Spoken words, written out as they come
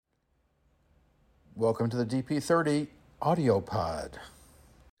Welcome to the DP30 Audiopod.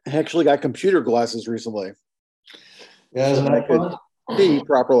 I actually got computer glasses recently. Yeah, isn't I that could fun? see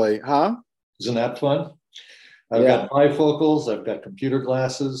properly, huh? Isn't that fun? I've Yeah. got bifocals, I've got computer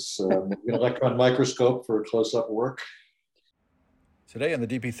glasses, an electron microscope for close-up work. Today on the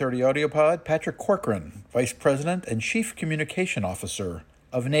DP30 Audiopod, Patrick Corcoran, Vice President and Chief Communication Officer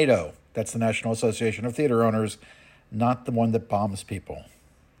of NATO. That's the National Association of Theater Owners, not the one that bombs people.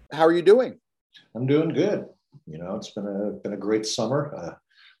 How are you doing? I'm doing good. It's been a great summer,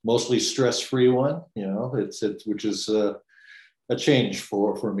 mostly stress-free one. Which is a change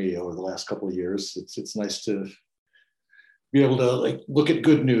for me over the last couple of years. It's nice to be able to look at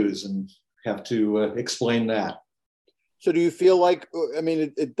good news and have to explain that. So do you feel like,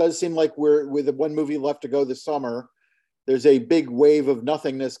 it does seem like we're with the one movie left to go this summer, there's a big wave of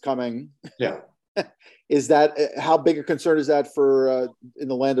nothingness coming. Yeah. Is that, how big a concern is that for in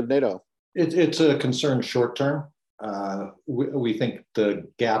the land of NATO? It's a concern short term. We think the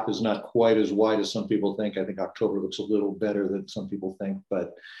gap is not quite as wide as some people think. I think October looks a little better than some people think,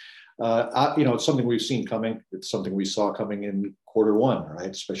 but it's something we've seen coming. It's something we saw coming in Q1, right?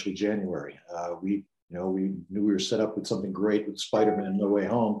 Especially January. We knew we were set up with something great with Spider-Man No Way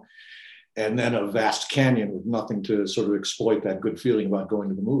Home, and then a vast canyon with nothing to sort of exploit that good feeling about going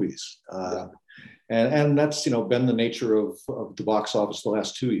to the movies. And that's been the nature of the box office the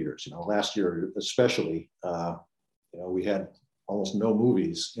last 2 years. Last year especially, we had almost no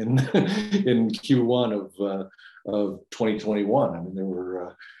movies in in Q1 of 2021. I mean, there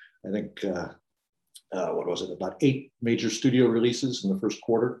were I think what was it, about 8 major studio releases in the first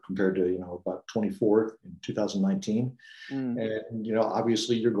quarter compared to about 24 in 2019. And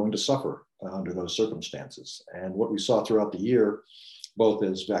obviously you're going to suffer under those circumstances. And what we saw throughout the year, both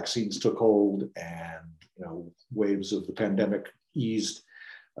as vaccines took hold and waves of the pandemic eased,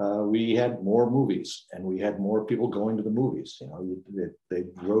 we had more movies and we had more people going to the movies. They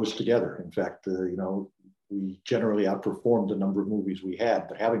rose together. In fact, we generally outperformed the number of movies we had,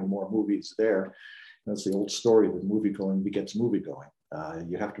 but having more movies there, that's the old story that movie going begets movie going.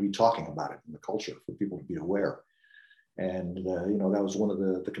 You have to be talking about it in the culture for people to be aware. And that was one of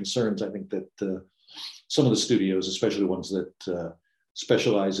the concerns. I think that some of the studios, especially ones that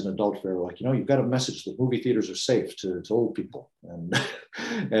specialize in adult fare, you've got a message that movie theaters are safe to old people, and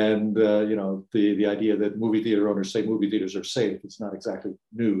the idea that movie theater owners say movie theaters are safe, it's not exactly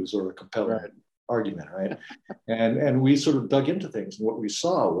news or a compelling argument, right? and we sort of dug into things, and what we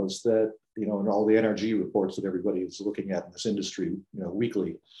saw was that in all the NRG reports that everybody is looking at in this industry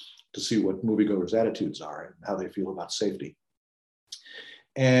weekly to see what moviegoers' attitudes are and how they feel about safety.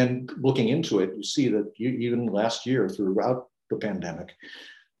 And looking into it, you see that even last year throughout the pandemic,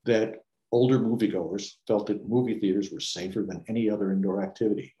 that older moviegoers felt that movie theaters were safer than any other indoor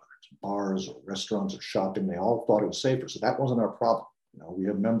activity, whether it's bars or restaurants or shopping. They all thought it was safer. So that wasn't our problem. We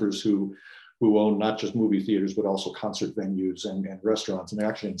have members who own not just movie theaters, but also concert venues and restaurants, and they're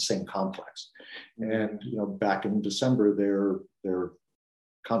actually in the same complex. And back in December, their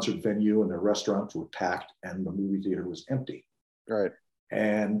concert venue and their restaurants were packed and the movie theater was empty. Right.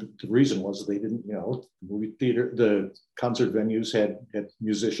 And the reason was they didn't, movie theater, the concert venues had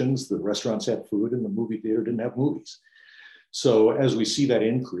musicians, the restaurants had food, and the movie theater didn't have movies. So as we see that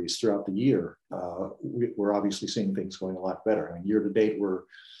increase throughout the year, we're obviously seeing things going a lot better. I mean, year to date, we're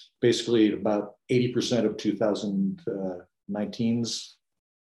basically about 80% of 2019's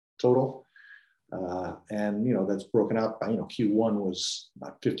total. And, that's broken out by, Q1 was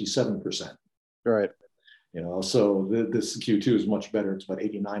about 57%. Right. So this Q2 is much better. It's about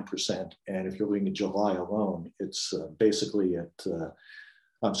 89%. And if you're looking at July alone, it's basically at,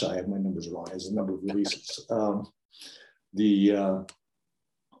 I'm sorry, I have my numbers wrong, as the number of releases. It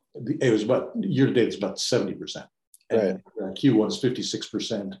was about, year to date, it's about 70%. Right. And Q1 is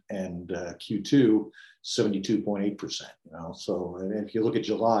 56% and Q2, 72.8%. So and if you look at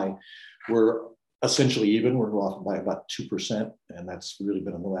July, we're essentially even. We're off by about 2%, and that's really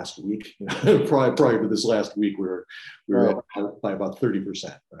been in the last week. Prior to this last week, we were up by about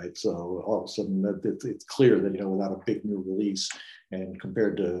 30%, right? So all of a sudden, it's clear that without a big new release, and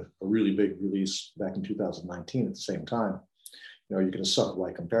compared to a really big release back in 2019 at the same time, you're going to suffer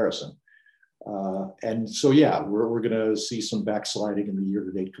by comparison. And so, we're going to see some backsliding in the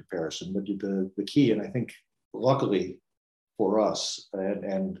year-to-date comparison. But the key, and I think luckily for us,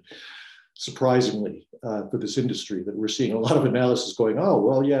 and surprisingly for this industry, that we're seeing a lot of analysis going,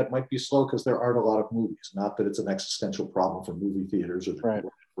 it might be slow because there aren't a lot of movies. Not that it's an existential problem for movie theaters or that people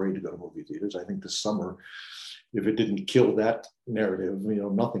are afraid to go to movie theaters. I think this summer, if it didn't kill that narrative,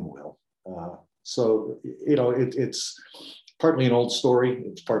 nothing will. So, it's partly an old story.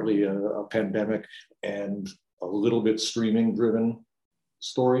 It's partly a pandemic and a little bit streaming driven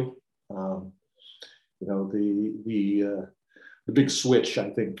story. You know, the big switch, I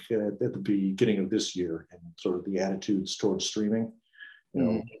think, at the beginning of this year and sort of the attitudes towards streaming, you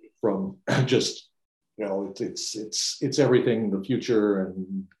know, from just, you know, it's everything, the future,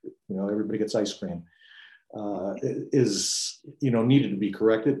 and, you know, everybody gets ice cream, is, you know, needed to be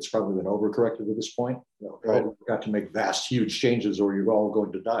corrected. It's probably been overcorrected at this point. You know, Right. We've got to make vast, huge changes or you're all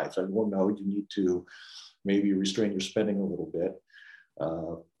going to die. So, well, no, you need to maybe restrain your spending a little bit,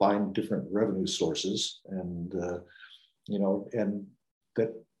 find different revenue sources, and you know, and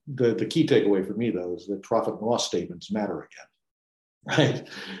that the key takeaway for me though is that profit and loss statements matter again, right?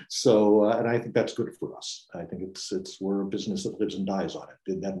 So, and I think that's good for us. I think we're a business that lives and dies on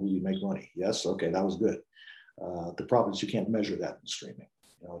it. Did that really make money? Yes. Okay, that was good. The problem is you can't measure that in streaming.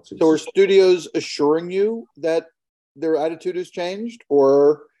 You know, So are studios assuring you that their attitude has changed?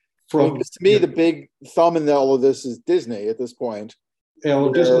 Or, I mean, 'cause to me, the big thumb in all of this is Disney at this point. Yeah,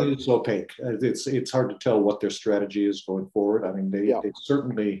 well, Disney is opaque. It's hard to tell what their strategy is going forward. I mean, they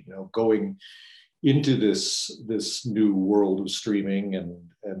certainly, you know, going into this new world of streaming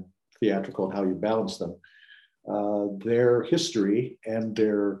and theatrical and how you balance them, their history and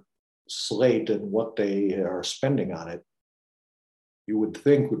their slate and what they are spending on it, you would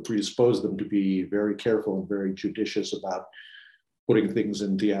think would predispose them to be very careful and very judicious about putting things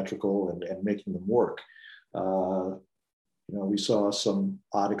in theatrical and making them work. You know, we saw some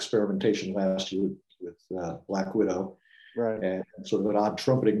odd experimentation last year with Black Widow, Right. and sort of an odd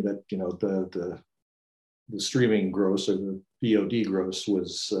trumpeting that, you know, the streaming gross or the VOD gross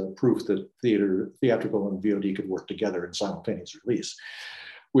was proof that theatrical and VOD could work together in simultaneous release,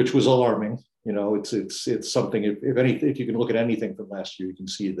 which was alarming. You know, it's something. If you can look at anything from last year, you can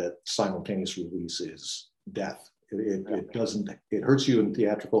see that simultaneous release is death. It hurts you in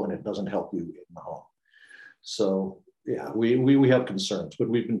theatrical and it doesn't help you in the home. So yeah, we have concerns, but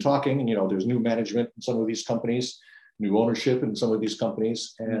we've been talking, and, you know, there's new management in some of these companies, new ownership in some of these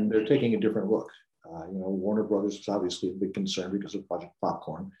companies, and they're taking a different look. You know, Warner Brothers was obviously a big concern because of Project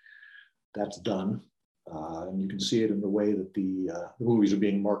Popcorn. That's done. And you can see it in the way that the movies are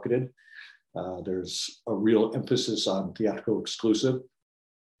being marketed. There's a real emphasis on theatrical exclusive,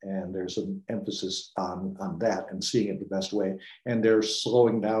 and there's an emphasis on that and seeing it the best way. And they're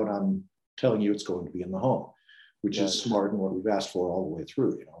slowing down on telling you it's going to be in the home, which is smart and what we've asked for all the way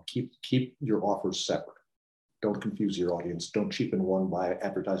through. You know, keep your offers separate. Don't confuse your audience. Don't cheapen one by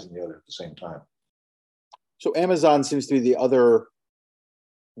advertising the other at the same time. So Amazon seems to be the other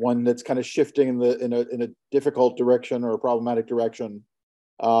one that's kind of shifting in a difficult direction or a problematic direction.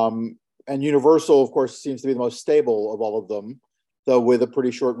 And Universal, of course, seems to be the most stable of all of them, though with a pretty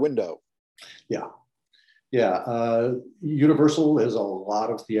short window. Yeah. Universal is a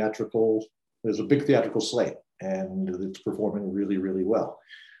lot of theatrical. There's a big theatrical slate, and it's performing really, really well.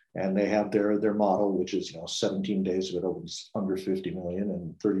 And they have their model, which is, you know, 17 days of it opens under 50 million,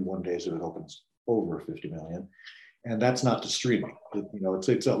 and 31 days of it opens over 50 million. And that's not to streaming. You know,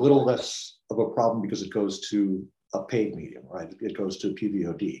 it's a little less of a problem because it goes to a paid medium, right? It goes to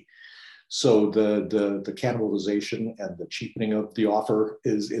PVOD. So the cannibalization and the cheapening of the offer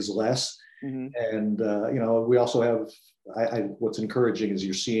is less. Mm-hmm. And you know, we also have what's encouraging is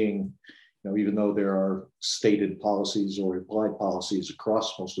you're seeing, you know, even though there are stated policies or implied policies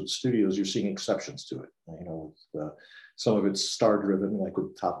across most of the studios, you're seeing exceptions to it. You know, some of it's star driven, like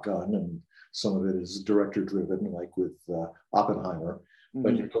with Top Gun, and some of it is director driven, like with Oppenheimer.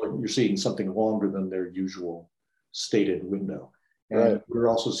 Mm-hmm. But you're seeing something longer than their usual stated window. And we're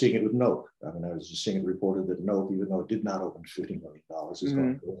also seeing it with Nope. I mean, I was just seeing it reported that Nope, even though it did not open $50 million, is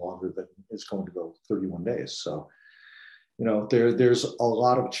going to go longer than it's going to go 31 days. So, you know, there's a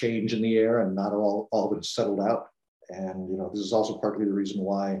lot of change in the air, and not all of it is settled out. And, you know, this is also partly the reason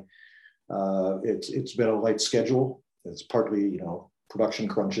why it's been a light schedule. It's partly, you know, production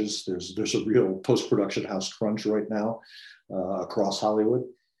crunches. There's a real post-production house crunch right now across Hollywood.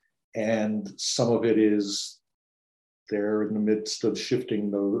 And some of it is they're in the midst of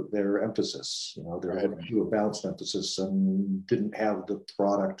shifting their emphasis. You know, they're going to do a balanced emphasis and didn't have the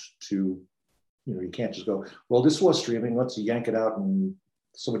product to, you know, you can't just go, well, this was streaming, let's yank it out and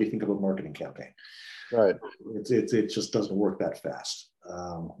somebody think of a marketing campaign. Right. It just doesn't work that fast.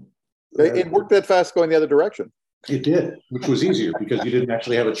 It worked that fast going the other direction. It did, which was easier because you didn't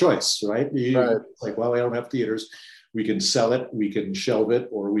actually have a choice, right? It's like, well, I don't have theaters. We can sell it, we can shelve it,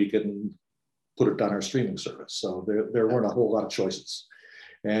 or we can put it on our streaming service. So there weren't a whole lot of choices.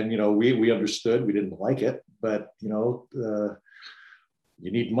 And, you know, we understood, we didn't like it, but, you know,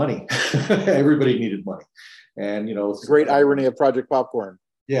 you need money. Everybody needed money. And, you know, Great irony of Project Popcorn.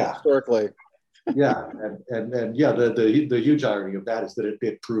 Yeah. Historically. Yeah. And yeah, the huge irony of that is that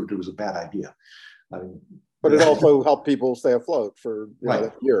it proved it was a bad idea. I mean, but it also helped people stay afloat for right.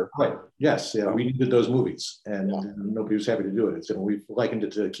 a year. Right. Yes. Yeah. We needed those movies, and Yeah. nobody was happy to do it. It's, we've likened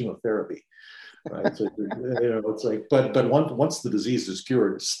it to chemotherapy. Right. So, it's like, but once the disease is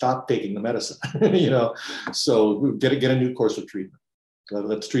cured, stop taking the medicine. So get a new course of treatment.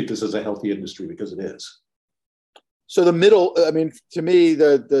 Let's treat this as a healthy industry, because it is. So the middle, I mean, to me,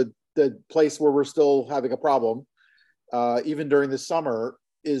 the place where we're still having a problem, even during the summer,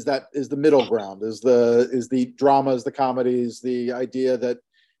 is the middle ground, is the dramas, the comedies, the idea that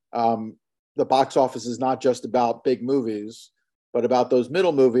the box office is not just about big movies, but about those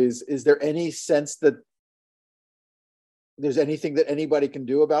middle movies. Is there any sense that there's anything that anybody can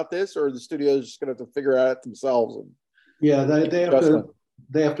do about this, or the studio's just going to have to figure it out themselves? Yeah,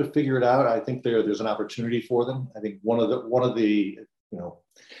 they have to figure it out. I think there's an opportunity for them. I think one of the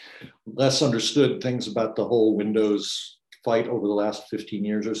less understood things about the whole Windows fight over the last 15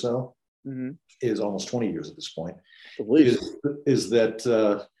 years or so, is almost 20 years at this point, is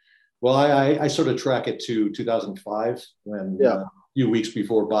that well, I sort of track it to 2005, when a few weeks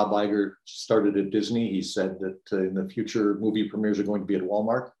before Bob Iger started at Disney, he said that in the future movie premieres are going to be at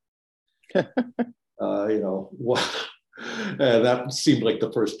Walmart. That seemed like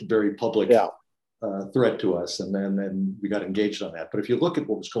the first very public threat to us, and then we got engaged on that. But if you look at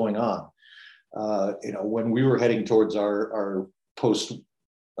what was going on, when we were heading towards our post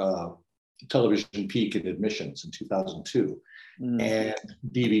television peak in admissions in 2002, and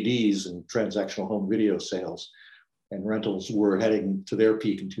DVDs and transactional home video sales and rentals were heading to their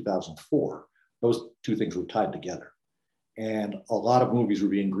peak in 2004. Those two things were tied together. And a lot of movies were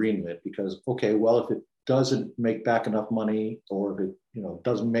being greenlit because, okay, well, if it doesn't make back enough money, or if it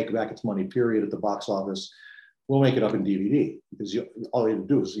doesn't make back its money, period, at the box office, we'll make it up in DVD, because all you had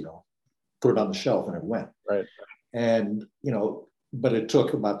to do is, put it on the shelf and it went. Right. And, but it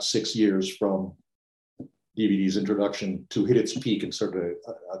took about 6 years from DVD's introduction to hit its peak and sort of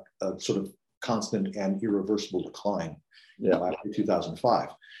a sort of constant and irreversible decline after 2005.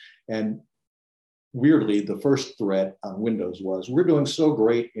 And weirdly, the first threat on Windows was, we're doing so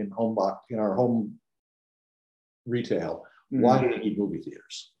great in our home retail. Why do we need movie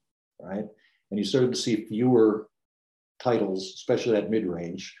theaters, right? And you started to see fewer titles, especially at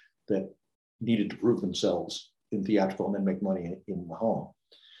mid-range, that needed to prove themselves in theatrical and then make money in the home.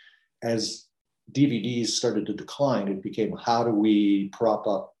 As DVDs started to decline, it became, how do we prop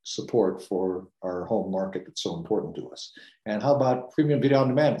up support for our home market that's so important to us? And how about premium video on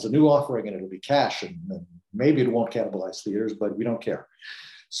demand? It's a new offering, and it'll be cash, and maybe it won't cannibalize theaters, but we don't care.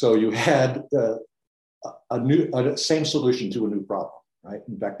 So you had a same solution to a new problem, right?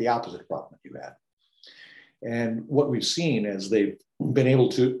 In fact, the opposite problem that you had. And what we've seen as they've been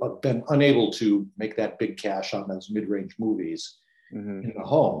unable to make that big cash on those mid-range movies in the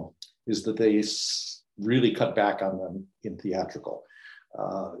home, is that they really cut back on them in theatrical.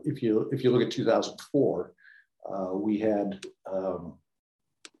 If you look at 2004, we had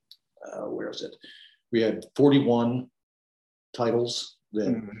we had 41 titles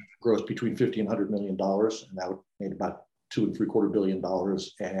that grossed between $50 and $100 million, and that made about $2.75 billion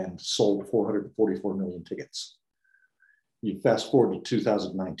and sold 444 million tickets. You fast forward to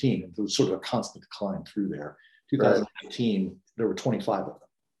 2019, and there was sort of a constant decline through there. 2019, there were 25 of them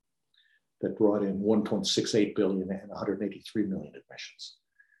that brought in 1.68 billion and 183 million admissions.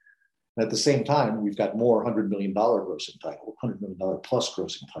 And at the same time, we've got more $100 million grossing titles, $100 million plus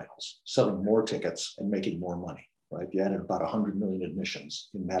grossing titles, selling more tickets and making more money, right? You added about 100 million admissions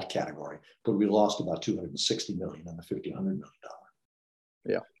in that category, but we lost about 260 million on the $50, $100 million.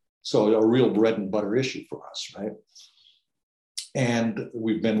 Yeah. So a real bread and butter issue for us, right? And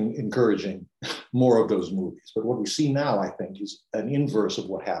we've been encouraging more of those movies. But what we see now, I think, is an inverse of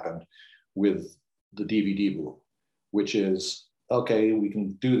what happened with the DVD boom, which is, okay, we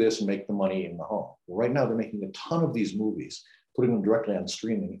can do this and make the money in the home. Well, right now, they're making a ton of these movies, putting them directly on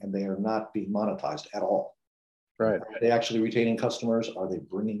streaming, and they are not being monetized at all. Right. Are they actually retaining customers? Are they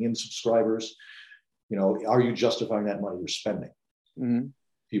bringing in subscribers? Are you justifying that money you're spending? If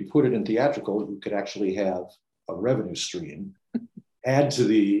you put it in theatrical, you could actually have a revenue stream. Add to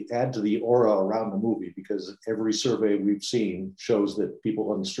the aura around the movie, because every survey we've seen shows that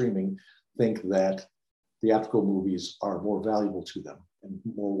people on streaming think that theatrical movies are more valuable to them and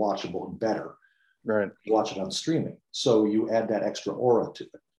more watchable and better. Right. Watch it on streaming. So you add that extra aura to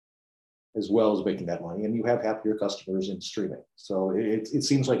it, as well as making that money, and you have happier customers in streaming. So it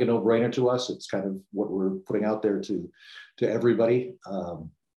seems like a no-brainer to us. It's kind of what we're putting out there to everybody,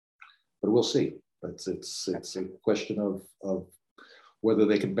 but we'll see. It's a question of whether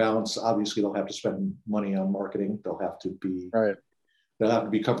they can balance. Obviously, they'll have to spend money on marketing. They'll have to be Right. They'll have to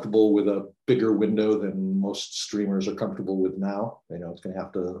be comfortable with a bigger window than most streamers are comfortable with now. It's going to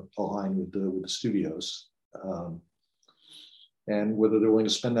have to align with the studios, and whether they're willing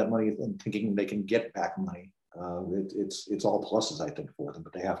to spend that money and thinking they can get back money. It's all pluses, I think, for them,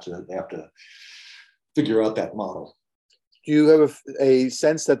 but they have to figure out that model. Do you have a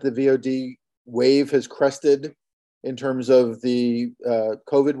sense that the VOD wave has crested in terms of the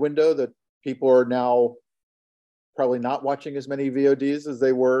COVID window, that people are now probably not watching as many VODs as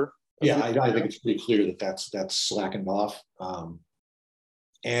they were? Yeah, I think it's pretty clear that that's slackened off.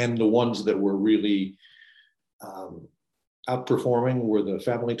 And the ones that were really outperforming were the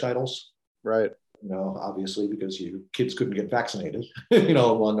family titles. Right. Obviously, because kids couldn't get vaccinated,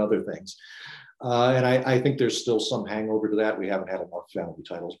 among other things. And I think there's still some hangover to that. We haven't had enough family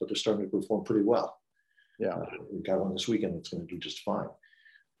titles, but they're starting to perform pretty well. Yeah. We've got one this weekend that's going to do just fine.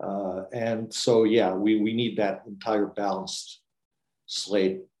 And so, yeah, we need that entire balanced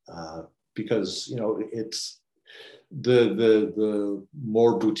slate, because, it's the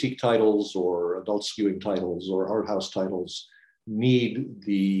more boutique titles or adult skewing titles or art house titles need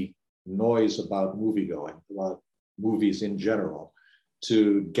the noise about moviegoing, about movies in general,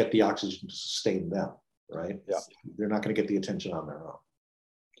 to get the oxygen to sustain them, right? Yeah. They're not going to get the attention on their own.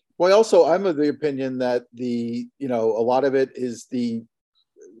 Well, I'm of the opinion that a lot of it is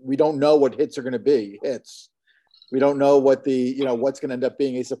we don't know what hits are going to be hits. We don't know what what's going to end up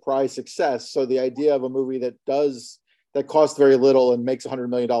being a surprise success. So the idea of a movie that costs very little and makes $100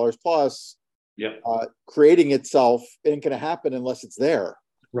 million plus, creating itself ain't going to happen unless it's there.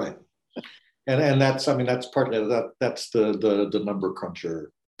 Right. And that's partly that's the number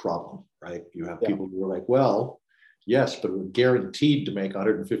cruncher problem, right? You have people who are like, well, yes, but we're guaranteed to make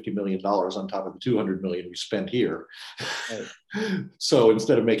 $150 million on top of the $200 million we spent here. Right. So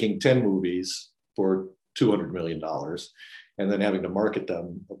instead of making 10 movies for $200 million and then having to market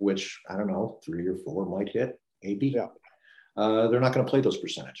them, of which, I don't know, 3 or 4 might hit, maybe, they're not going to play those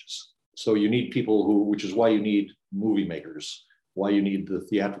percentages. So you need people which is why you need movie makers, why you need the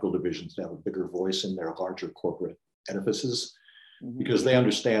theatrical divisions to have a bigger voice in their larger corporate edifices, because they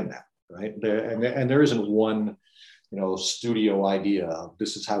understand that, right? And there isn't one, studio idea of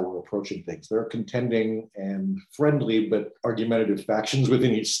this is how we're approaching things. There are contending and friendly but argumentative factions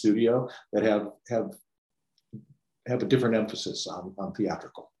within each studio that have a different emphasis on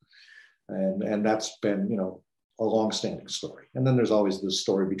theatrical, and that's been a long-standing story. And then there's always this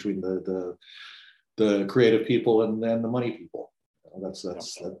story between the creative people and then the money people. That's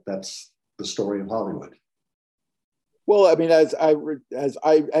the story of Hollywood. Well, I mean,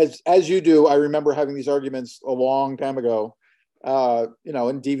 as you do, I remember having these arguments a long time ago.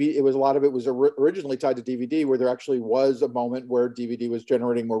 And DVD, a lot of it was originally tied to DVD, where there actually was a moment where DVD was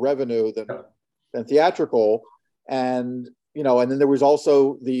generating more revenue than theatrical, and then there was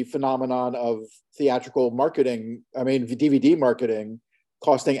also the phenomenon of theatrical marketing. I mean, DVD marketing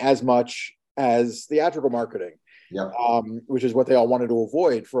costing as much as theatrical marketing, which is what they all wanted to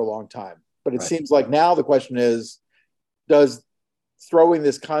avoid for a long time. But it seems like now the question is, does throwing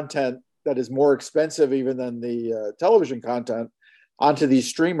this content that is more expensive even than the television content onto these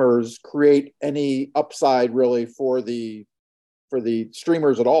streamers create any upside really for the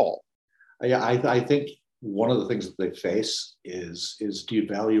streamers at all? Yeah, I think one of the things that they face is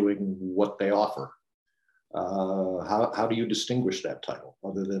devaluing what they offer. How do you distinguish that title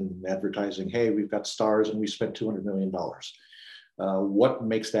other than advertising, hey, we've got stars and we spent $200 million? What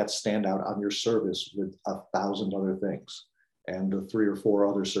makes that stand out on your service with 1,000 other things and the 3 or 4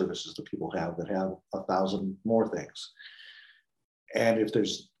 other services that people have that have 1,000 more things? And if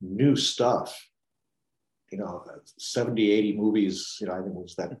there's new stuff, 70, 80 movies, I think it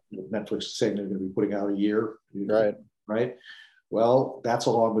was that Netflix saying they're going to be putting out a year. Right. Well, that's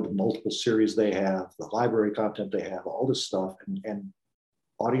along with the multiple series they have, the library content they have, all this stuff. And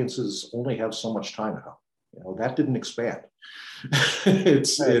audiences only have so much time at home. That didn't expand.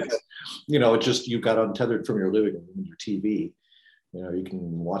 It's just you got untethered from your living room and your TV. You can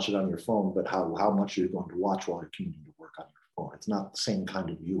watch it on your phone, but how much are you going to watch while you're commuting to work on your phone? It's not the same kind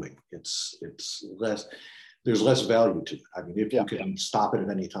of viewing. It's less. There's less value to it. I mean, if you can stop it at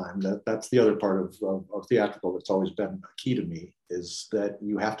any time, that's the other part of theatrical that's always been key to me, is that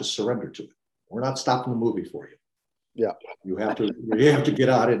you have to surrender to it. We're not stopping the movie for you. Yeah, you have to get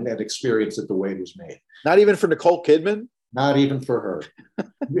out and experience it the way it was made. Not even for Nicole Kidman. Not even for her.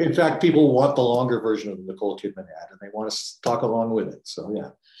 In fact, people want the longer version of the Nicole Kidman ad, and they want to talk along with it. So yeah.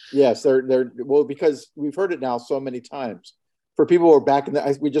 Yes, they're well, because we've heard it now so many times. for people who are back in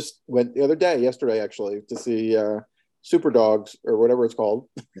the, we just went the other day, yesterday actually, to see Super Dogs or whatever it's called.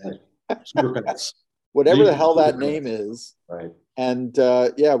 Super Pets. Whatever the hell that name is. Right. And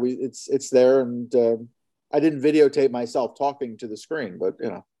yeah, it's there, and I didn't videotape myself talking to the screen, but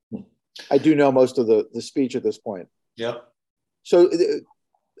you know, I do know most of the speech at this point. Yep. So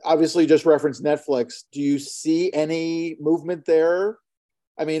obviously, just reference Netflix. Do you see any movement there?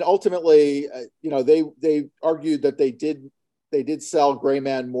 I mean, ultimately, you know, they argued that they did sell Gray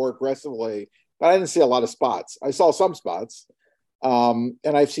Man more aggressively, but I didn't see a lot of spots. I saw some spots. And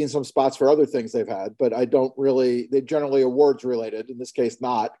I've seen some spots for other things they've had, but I don't really, they're generally awards related. In this case,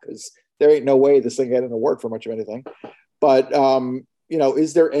 not, because there ain't no way this thing had an award for much of anything. But, you know,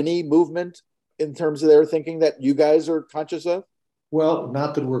 is there any movement in terms of their thinking that you guys are conscious of? Well,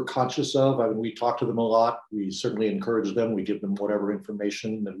 not that we're conscious of. I mean, we talk to them a lot. We certainly encourage them. We give them whatever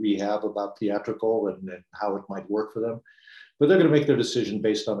information that we have about theatrical and how it might work for them. But they're going to make their decision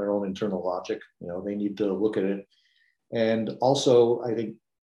based on their own internal logic. You know, they need to look at it. And also, I think,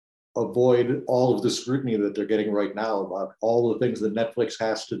 avoid all of the scrutiny that they're getting right now about all the things that Netflix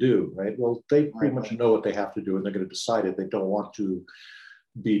has to do, right? Well, they pretty much know what they have to do, and they're going to decide it. They don't want to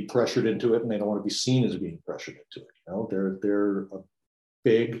be pressured into it, and they don't want to be seen as being pressured into it. You know, they're a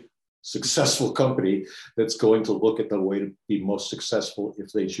big, successful company that's going to look at the way to be most successful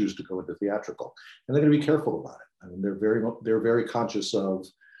if they choose to go into theatrical, and they're going to be careful about it. I mean, they're very conscious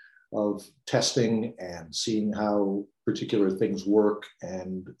of testing and seeing how particular things work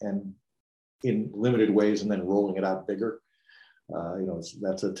and in limited ways, and then rolling it out bigger. You know,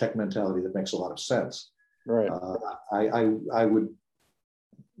 that's a tech mentality that makes a lot of sense. Right. I would,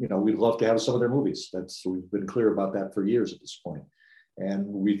 you know, we'd love to have some of their movies. We've been clear about that for years at this point. And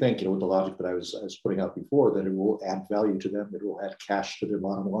we think, you know, with the logic that I was putting out before, that it will add value to them, it will add cash to their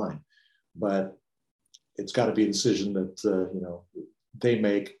bottom line. But it's got to be a decision that, you know, they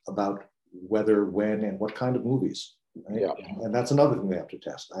make about whether, when, and what kind of movies. Right? Yeah. And that's another thing they have to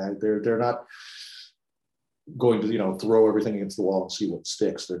test. They're not going to, you know, throw everything against the wall and see what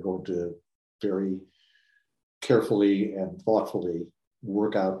sticks. They're going to very carefully and thoughtfully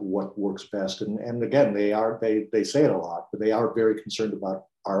work out what works best. And again, they say it a lot, but they are very concerned about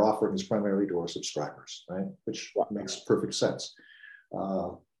our offerings primarily to our subscribers, right? Which makes perfect sense.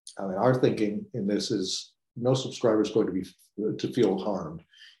 I mean, our thinking in this is no subscriber is going to feel harmed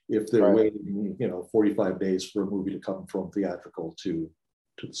if they're waiting, you know, 45 days for a movie to come from theatrical to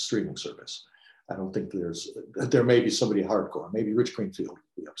the streaming service. I don't think there may be somebody hardcore. Maybe Rich Greenfield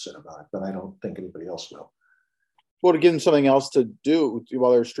will be upset about it, but I don't think anybody else will. Well, to give them something else to do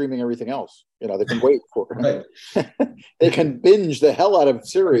while they're streaming everything else. You know, they can wait for it. Right. They can binge the hell out of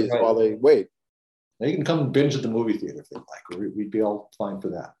series while they wait. They can come and binge at the movie theater if they like. We'd be all fine for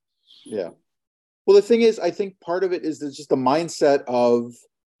that. Yeah. Well, the thing is, I think part of it is just the mindset of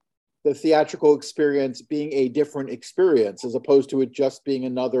the theatrical experience being a different experience as opposed to it just being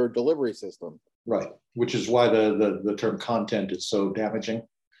another delivery system. Right. Which is why the term content is so damaging,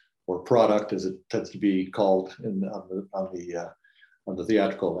 or product, as it tends to be called on the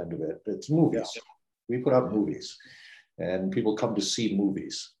theatrical end of it. It's movies. Yeah. We put out movies, and people come to see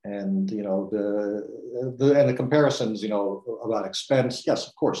movies. And you know the comparisons, you know, about expense. Yes,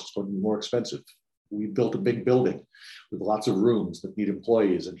 of course, it's going to be more expensive. We built a big building with lots of rooms that need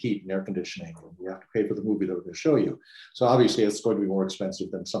employees and heat and air conditioning, and we have to pay for the movie that we're going to show you. So obviously, it's going to be more expensive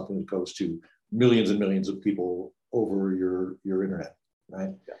than something that goes to millions and millions of people over your internet, right?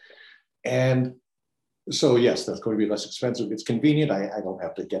 Yeah. And so yes, that's going to be less expensive. It's convenient. I don't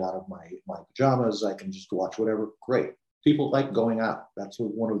have to get out of my pajamas. I can just watch whatever. Great. People like going out. That's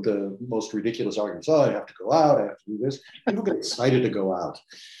one of the most ridiculous arguments. Oh, I have to go out. I have to do this. People get excited to go out.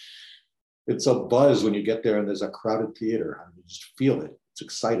 It's a buzz when you get there and there's a crowded theater. I mean, you just feel it. It's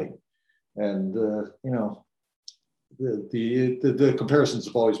exciting. And, you know, the comparisons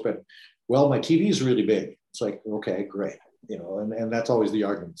have always been, well, my TV is really big. It's like, okay, great. You know, and that's always the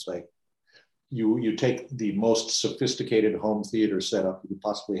argument. It's like, you take the most sophisticated home theater setup you could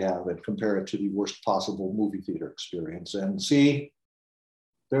possibly have and compare it to the worst possible movie theater experience, and see,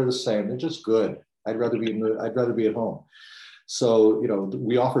 they're the same. They're just good. I'd rather be at home. So, you know,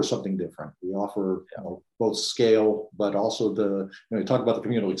 we offer something different. We offer, you know, both scale, but also you talk about the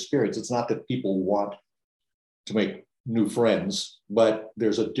communal experience. It's not that people want to make new friends, but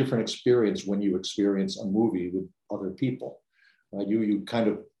there's a different experience when you experience a movie with other people. You kind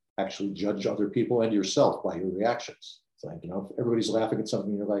of actually judge other people and yourself by your reactions. It's like, you know, if everybody's laughing at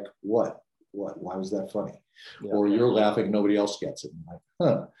something, you're like, what? Why was that funny? Yeah. Or you're laughing, nobody else gets it. And like,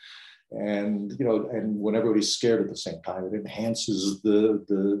 huh. And, you know, and when everybody's scared at the same time, it enhances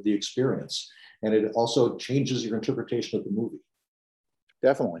the experience. And it also changes your interpretation of the movie.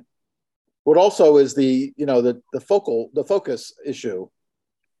 definitely. What also is the focus issue,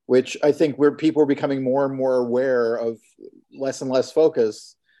 which I think where people are becoming more and more aware of less and less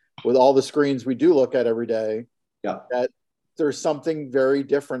focus with all the screens we do look at every day. Yeah. That there's something very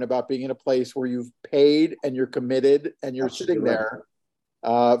different about being in a place where you've paid and you're committed and you're Absolutely sitting right.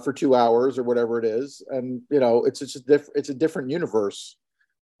 there for 2 hours or whatever it is, and it's a different universe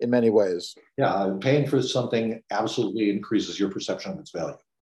in many ways. Yeah, paying for something absolutely increases your perception of its value.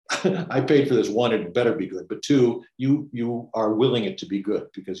 I paid for this. One, it better be good, but two, you are willing it to be good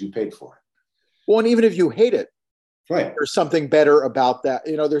because you paid for it. Well, and even if you hate it, Right. there's something better about that.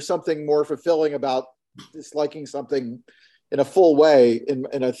 There's something more fulfilling about disliking something in a full way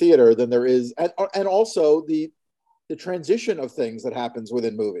in a theater than there is, and also the transition of things that happens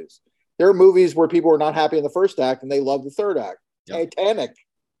within movies. There are movies where people are not happy in the first act and they love the third act. Yep. Titanic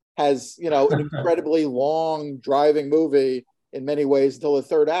has, an incredibly long driving movie in many ways until the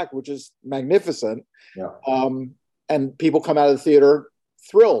third act, which is magnificent. Yeah. And people come out of the theater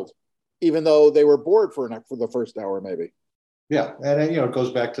thrilled, even though they were bored for the first hour, maybe. Yeah, and it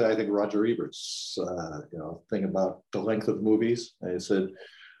goes back to, I think, Roger Ebert's thing about the length of movies. He said,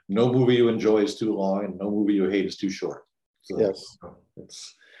 no movie you enjoy is too long, and no movie you hate is too short. So, yes,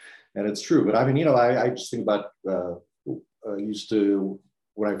 it's true. But I mean, I just think about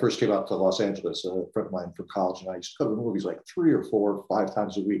when I first came out to Los Angeles, a friend of mine from college, and I used to go to the movies like 3 or 4 or 5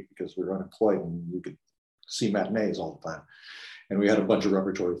 times a week because we were unemployed and we could see matinees all the time. And we had a bunch of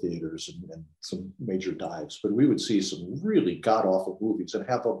repertory theaters and some major dives, but we would see some really god-awful movies and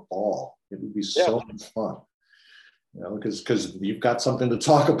have a ball. It would be so much fun, because you've got something to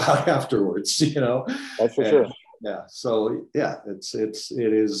talk about afterwards, That's for sure. Yeah. So yeah,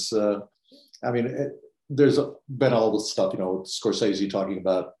 it is. There's been all this stuff, Scorsese talking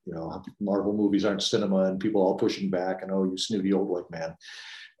about, how Marvel movies aren't cinema and people all pushing back and, oh, you snooty old white man.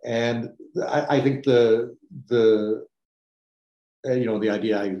 And I think the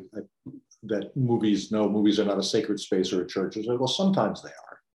idea that movies are not a sacred space or a church is, well, sometimes they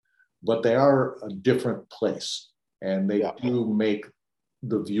are, but they are a different place, and they do make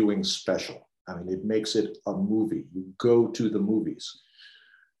the viewing special. I mean, it makes it a movie. You go to the movies.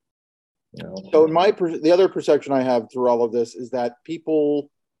 So the other perception I have through all of this is that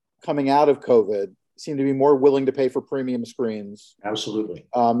people coming out of COVID seem to be more willing to pay for premium screens. Absolutely.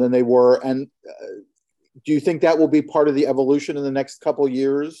 Than they were. And do you think that will be part of the evolution in the next couple of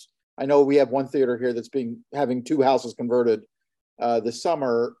years? I know we have one theater here that's having 2 houses converted this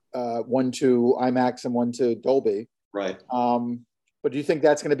summer, one to IMAX and one to Dolby. Right. But do you think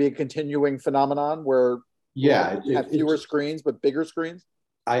that's going to be a continuing phenomenon where you have fewer screens but bigger screens?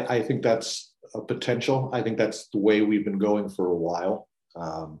 I think that's a potential. I think that's the way we've been going for a while.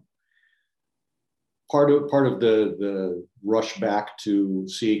 Part of the rush back to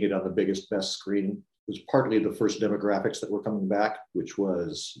seeing it on the biggest, best screen was partly the first demographics that were coming back, which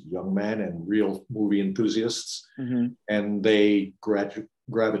was young men and real movie enthusiasts. Mm-hmm. And they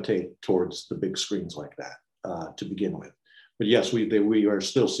gravitate towards the big screens like that to begin with. But yes, we are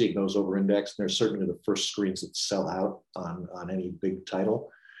still seeing those over-indexed. They're certainly the first screens that sell out on any big title.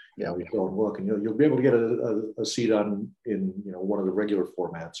 We go and look, and you'll be able to get a seat in one of the regular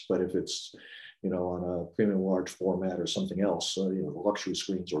formats. But if it's on a premium large format or something else, the luxury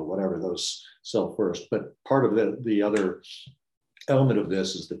screens or whatever, those sell first. But part of the other element of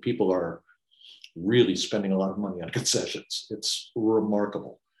this is that people are really spending a lot of money on concessions. It's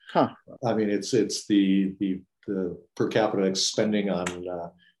remarkable. Huh. I mean, it's the per capita spending on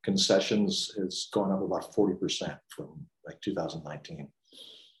concessions has gone up about 40% from like 2019.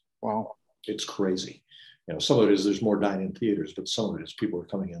 Wow. It's crazy. Some of it is there's more dine-in theaters, but some of it is people are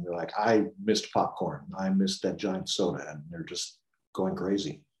coming in. They're like, I missed popcorn. I missed that giant soda. And they're just going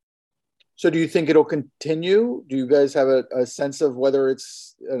crazy. So do you think it'll continue? Do you guys have a sense of whether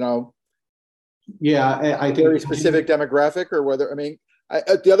it's, Yeah, I think very specific demographic, or whether,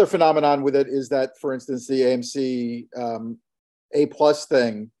 the other phenomenon with it is that, for instance, the AMC A+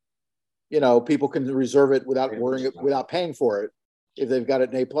 thing, people can reserve it without paying for it if they've got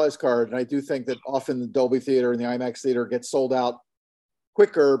an A+ card. And I do think that often the Dolby Theater and the IMAX Theater gets sold out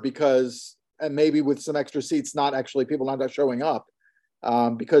quicker because, and maybe with some extra seats, people not showing up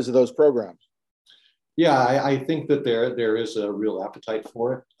because of those programs. Yeah, I think that there is a real appetite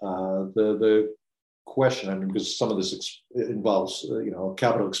for it. The question, because some of this involves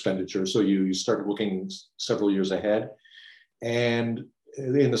capital expenditure, so you start looking several years ahead, and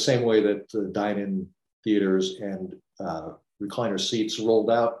in the same way that dine-in theaters and recliner seats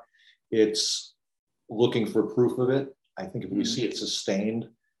rolled out, it's looking for proof of it. I think if we see it sustained,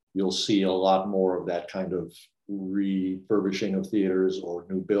 you'll see a lot more of that kind of refurbishing of theaters or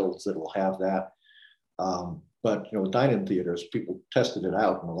new builds that will have that. But dine-in theaters, people tested it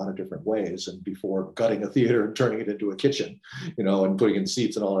out in a lot of different ways, and before gutting a theater and turning it into a kitchen, and putting in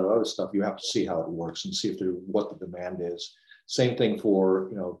seats and all that other stuff, you have to see how it works and see what the demand is. Same thing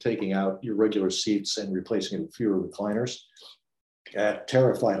for taking out your regular seats and replacing it with fewer recliners. That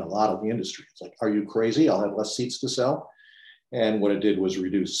terrified a lot of the industry. It's like, are you crazy? I'll have less seats to sell. And what it did was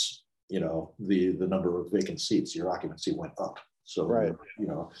reduce, the number of vacant seats. Your occupancy went up. So, right.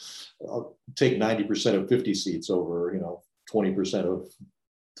 I'll take 90% of 50 seats over, 20% of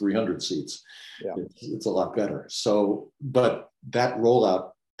 300 seats. Yeah. It's a lot better. So, but that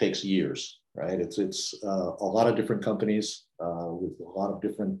rollout takes years, right? It's a lot of different companies with a lot of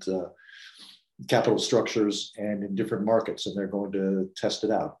different capital structures and in different markets, and they're going to test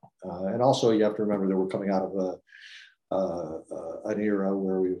it out. And also, you have to remember that we're coming out of an era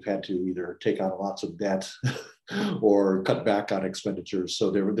where we've had to either take on lots of debt or cut back on expenditures. So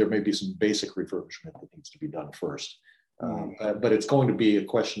there may be some basic refurbishment that needs to be done first. But it's going to be a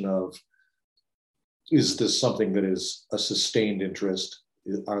question of, is this something that is a sustained interest?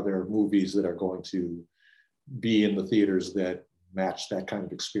 Are there movies that are going to be in the theaters that match that kind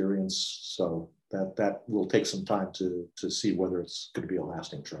of experience? So that will take some time to see whether it's going to be a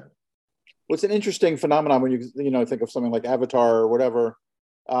lasting trend. Well, it's an interesting phenomenon when you think of something like Avatar or whatever.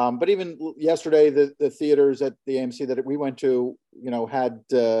 But even yesterday, the theaters at the AMC that we went to, had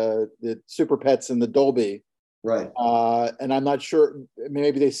the Super Pets and the Dolby. Right. And I'm not sure,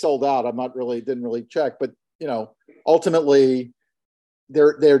 maybe they sold out. Didn't really check, but ultimately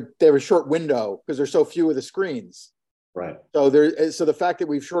they're a short window because there's so few of the screens. Right. So the fact that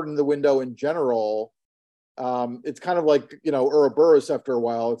we've shortened the window in general, it's kind of like, Ouroboros after a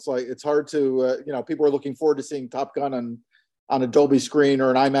while. It's like, it's hard to, people are looking forward to seeing Top Gun on a Dolby screen or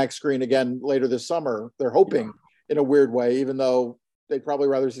an IMAX screen again later this summer. They're hoping in a weird way, even though they'd probably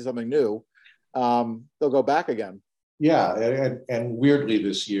rather see something new. They'll go back again. Yeah. And weirdly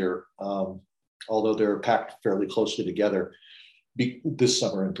this year, although they're packed fairly closely together, this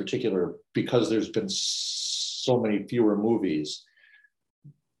summer in particular, because there's been so many fewer movies,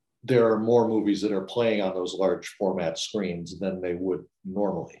 there are more movies that are playing on those large format screens than they would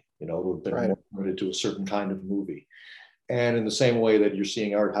normally. It would have been Right. more limited to a certain kind of movie. And in the same way that you're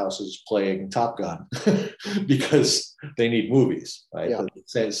seeing art houses playing Top Gun because they need movies, right? Yeah.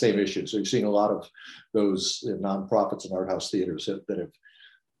 The same issue. So you're seeing a lot of those nonprofits and art house theaters that have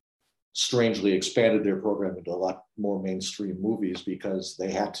strangely expanded their program into a lot more mainstream movies because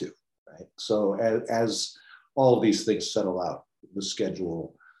they had to, right? So as all of these things settle out, the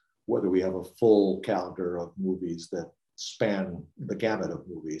schedule, whether we have a full calendar of movies that span the gamut of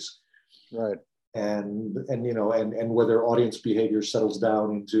movies, right? And whether audience behavior settles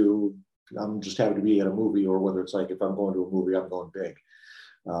down into I'm just happy to be at a movie, or whether it's like if I'm going to a movie, I'm going big.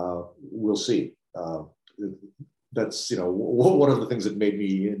 We'll see. That's one of the things that made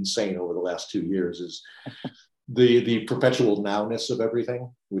me insane over the last 2 years is the perpetual nowness of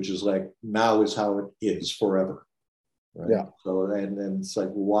everything, which is like now is how it is forever. Right? Yeah. So and it's like,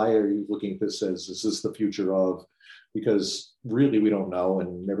 why are you looking at this as is this the future of? Because really we don't know,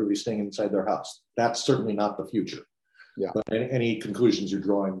 and everybody's staying inside their house. That's certainly not the future. Yeah. But any conclusions you're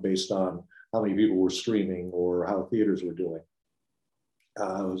drawing based on how many people were streaming or how theaters were doing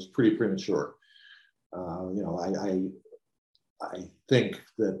was pretty premature. I think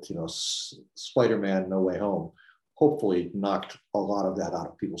that Spider-Man: No Way Home hopefully knocked a lot of that out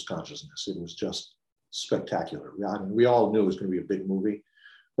of people's consciousness. It was just spectacular. I mean, we all knew it was going to be a big movie,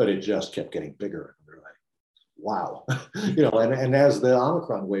 but it just kept getting bigger. And we were like, wow. And as the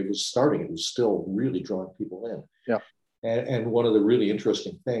Omicron wave was starting, it was still really drawing people in. Yeah. And one of the really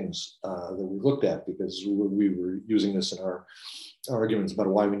interesting things that we looked at, because we were using this in our arguments about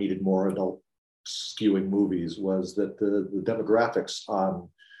why we needed more adult skewing movies, was that the demographics on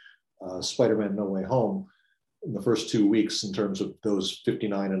Spider-Man: No Way Home in the first 2 weeks in terms of those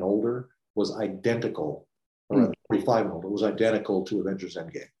 59 and older was identical, or 45 and older, was identical to Avengers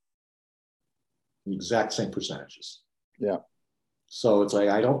Endgame. The exact same percentages. Yeah. So it's like,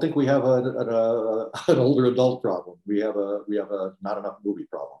 I don't think we have an older adult problem. We have a not enough movie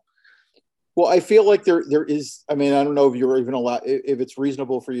problem. Well, I feel like there is. I mean, I don't know if you're even allowed, if it's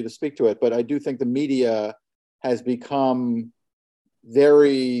reasonable for you to speak to it, but I do think the media has become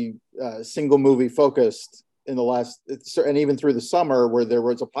very single movie focused in the last, and even through the summer, where there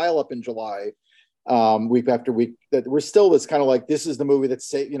was a pileup in July, week after week, that we're still this kind of like, this is the movie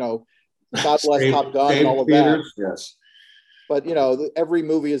that's God bless Top Gun and all of theaters, that. Yes. But every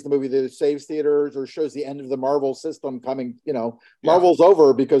movie is the movie that saves theaters or shows the end of the Marvel system coming. Marvel's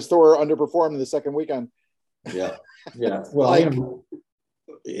over because Thor underperformed in the second weekend. Yeah. Yeah. Well, Like,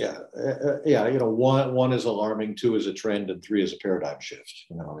 yeah, yeah. One is alarming, two is a trend, and three is a paradigm shift.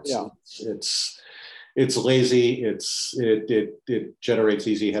 yeah, It's lazy. It generates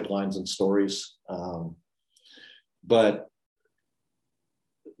easy headlines and stories. But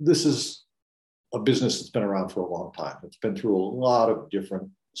this is a business that's been around for a long time. It's been through a lot of different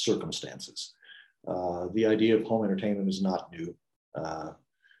circumstances. The idea of home entertainment is not new.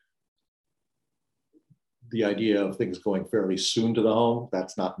 The idea of things going fairly soon to the home,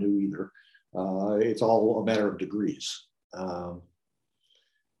 that's not new either. It's all a matter of degrees.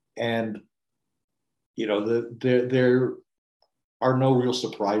 And, there are no real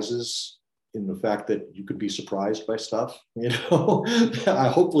surprises in the fact that you could be surprised by stuff.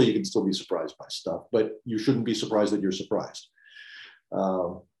 Hopefully you can still be surprised by stuff, but you shouldn't be surprised that you're surprised.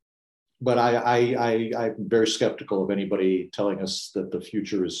 But I'm very skeptical of anybody telling us that the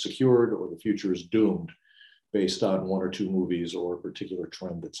future is secured or the future is doomed based on one or two movies or a particular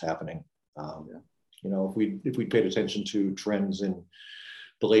trend that's happening. If we paid attention to trends in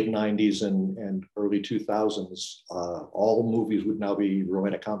the late 90s and early 2000s, all movies would now be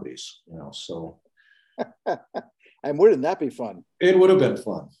romantic comedies, so. and wouldn't that be fun? It would have been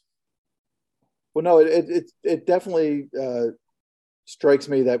fun. Well, no, it definitely strikes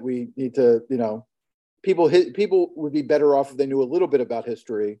me that we need to, people would be better off if they knew a little bit about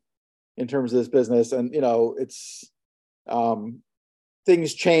history in terms of this business. And, it's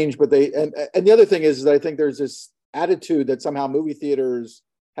things change, but and the other thing is that I think there's this attitude that somehow movie theaters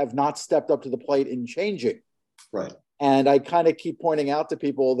have not stepped up to the plate in changing. Right. And I kind of keep pointing out to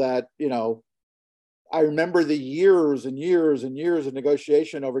people that, I remember the years and years and years of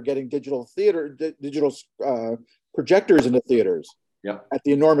negotiation over getting digital projectors into theaters. Yeah. At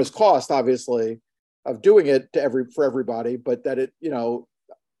the enormous cost, obviously, of doing it for everybody, but that it,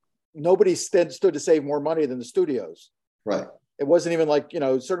 nobody stood to save more money than the studios. Right. It wasn't even like,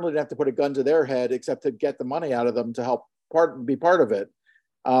 certainly didn't have to put a gun to their head except to get the money out of them to help be part of it.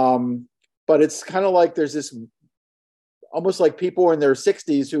 But it's kind of like there's this almost like people in their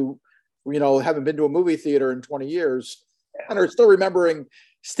 60s who, haven't been to a movie theater in 20 years and are still remembering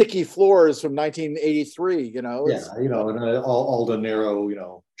sticky floors from 1983, and all the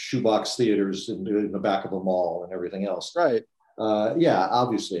narrow, shoebox theaters in the back of a mall and everything else. Right.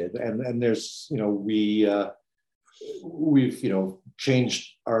 Obviously. And there's, we've, changed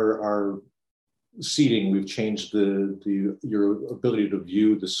our seating. We've changed your ability to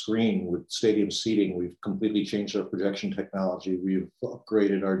view the screen with stadium seating. We've completely changed our projection technology. We've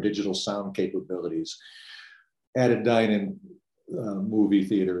upgraded our digital sound capabilities, added dine-in movie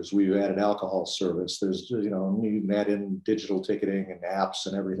theaters. We've added alcohol service. There's, you can add in digital ticketing and apps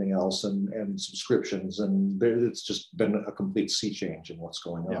and everything else and subscriptions. And it's just been a complete sea change in what's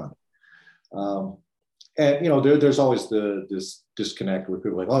going on. And, there's always this disconnect where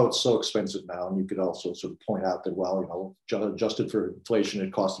people are like, oh, it's so expensive now. And you could also sort of point out that, well, adjusted for inflation,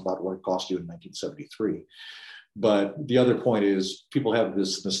 it costs about what it cost you in 1973. But the other point is people have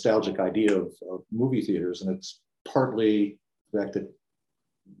this nostalgic idea of movie theaters, and it's partly the fact that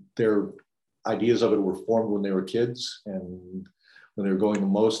their ideas of it were formed when they were kids, and when they were going the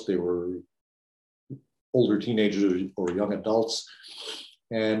most, they were older teenagers or young adults.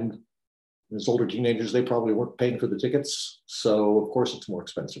 And as older teenagers, they probably weren't paying for the tickets. So of course it's more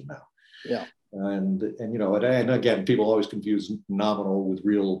expensive now. Yeah. And again, people always confuse nominal with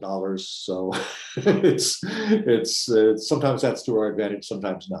real dollars. So it's sometimes that's to our advantage,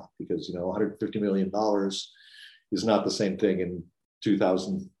 sometimes not, because, $150 million is not the same thing in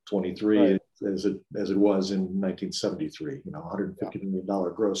 2023 right. as it was in 1973. $150 million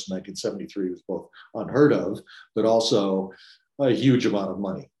gross in 1973 was both unheard of, but also a huge amount of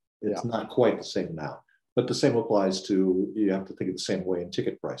money. It's not quite the same now, but the same applies to, you have to think of the same way in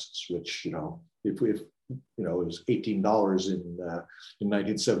ticket prices, which, if it was $18 in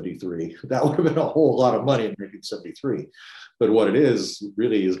 1973, that would have been a whole lot of money in 1973. But what it is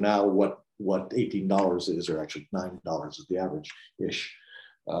really is now what $18 is, or actually $9 is the average ish,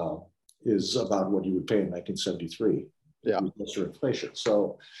 is about what you would pay in 1973. With lesser inflation.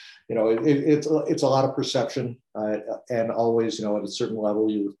 So, it's a lot of perception, and always, at a certain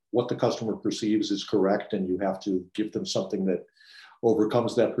level, what the customer perceives is correct, and you have to give them something that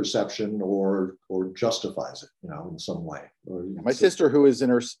overcomes that perception or justifies it, in some way. My sister, who is in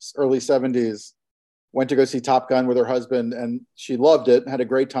her early 70s, went to go see Top Gun with her husband, and she loved it, had a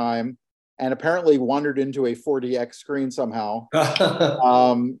great time, and apparently wandered into a 4DX screen somehow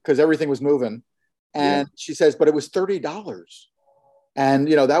because everything was moving. And she says, but it was $30. And,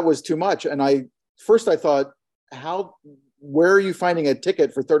 that was too much. And I thought, where are you finding a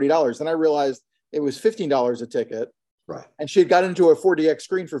ticket for $30? Then I realized it was $15 a ticket. Right. And she had got into a 4DX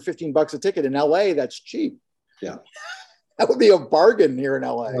screen for $15 a ticket in LA. That's cheap. Yeah. That would be a bargain here in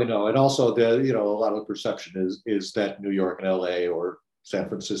LA. I know. And also a lot of the perception is that New York and LA or San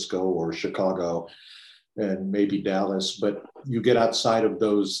Francisco or Chicago and maybe Dallas, but you get outside of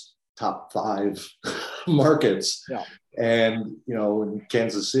those top 5 markets, yeah. And in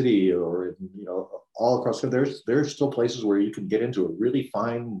Kansas City or all across there's still places where you can get into a really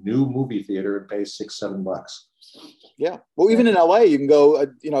fine new movie theater and pay $6-7. Yeah. Well, even in LA, you can go.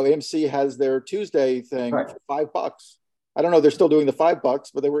 AMC has their Tuesday thing for $5. I don't know. They're still doing the $5,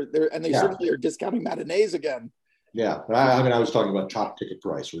 but they were there, and they certainly are discounting matinees again. Yeah, but I was talking about top ticket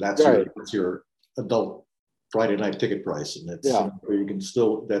price, where that's your adult Friday night ticket price, and that's where you can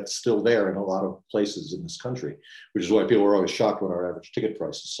that's still there in a lot of places in this country, which is why people are always shocked when our average ticket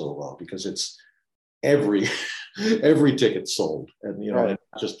price is so low, because it's every ticket sold, and not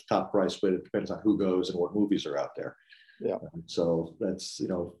just the top price, but it depends on who goes and what movies are out there. Yeah. So that's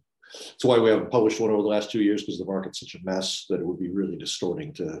that's why we haven't published one over the last 2 years, because the market's such a mess that it would be really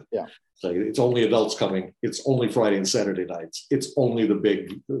distorting to say it's only adults coming. It's only Friday and Saturday nights. It's only the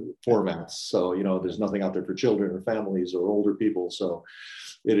big formats. So, there's nothing out there for children or families or older people. So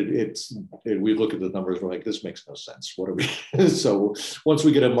we look at the numbers, we're like, this makes no sense. What are we? So once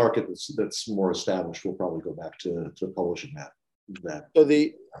we get a market that's more established, we'll probably go back to publishing that. So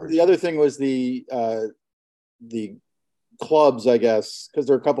the other thing was the clubs, I guess, because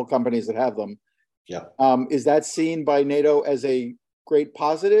there are a couple companies that have them. Yeah. Is that seen by NATO as a great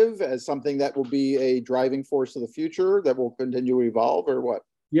positive, as something that will be a driving force of the future that will continue to evolve, or what?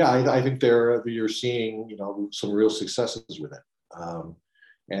 Yeah, I think you're seeing some real successes with it,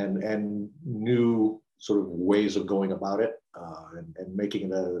 and new sort of ways of going about it, and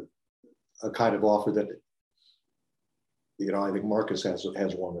making it a kind of offer that I think Marcus has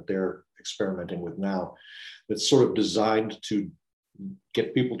one that they're experimenting with now, that's sort of designed to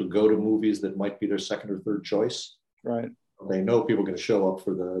get people to go to movies that might be their second or third choice. Right. They know people are going to show up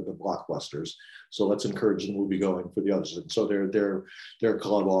for the blockbusters, so let's encourage the movie going for the others. And so their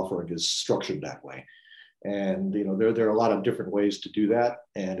club offering is structured that way. And there are a lot of different ways to do that,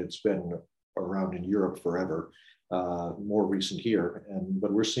 and it's been around in Europe forever. More recent here,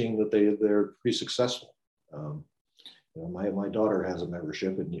 but we're seeing that they're pretty successful. My daughter has a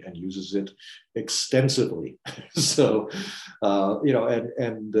membership and uses it extensively. So,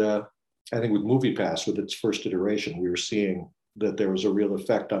 I think with MoviePass, with its first iteration, we were seeing that there was a real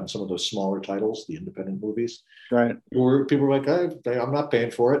effect on some of those smaller titles, the independent movies. Right. People were like, I'm not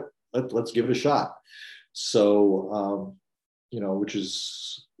paying for it. Let's give it a shot. So, which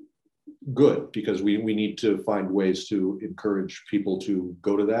is good, because we need to find ways to encourage people to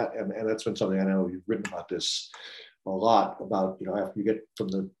go to that. And that's been something, I know you've written about this a lot, about, after you get from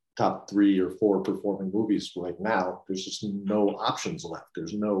the top 3 or 4 performing movies right now, there's just no options left.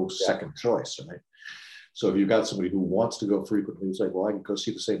 There's no second choice, right? So if you've got somebody who wants to go frequently, it's like, well, I can go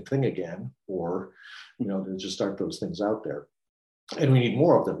see the same thing again, or, to just start those things out there. And we need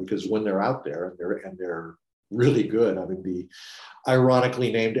more of them, because when they're out there and they're really good. I mean, the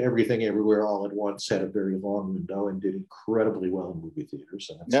ironically named Everything Everywhere All at Once had a very long window and did incredibly well in movie theaters.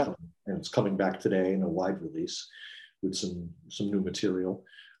 And it's coming back today in a wide release with some new material.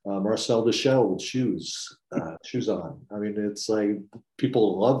 Marcel the Shell with Shoes On. I mean, it's like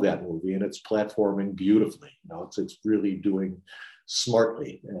people love that movie, and it's platforming beautifully. It's really doing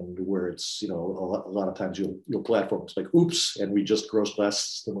smartly, and where it's a lot of times you'll platform, it's like, oops, and we just grossed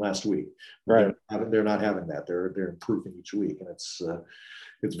less than last week. Right. They're not having that. They're improving each week, and it's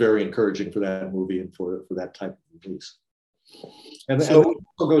very encouraging for that movie and for that type of release. And it also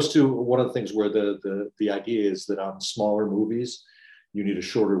goes to one of the things where the idea is that on smaller movies, you need a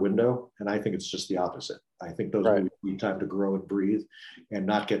shorter window. And I think it's just the opposite. I think those movies need time to grow and breathe and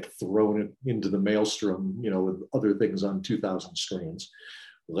not get thrown into the maelstrom, with other things on 2,000 screens.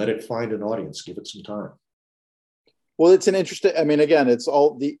 Let it find an audience, give it some time. Well, it's an interesting, again, it's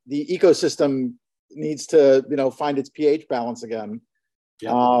all the ecosystem needs to, find its pH balance again.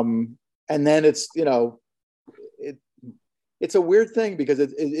 Yeah. And then it's, it's a weird thing, because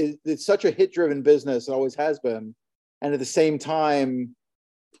it's such a hit-driven business. It always has been. And at the same time,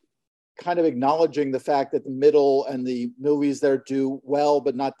 kind of acknowledging the fact that the middle and the movies that do well,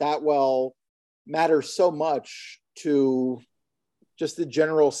 but not that well, matter so much to just the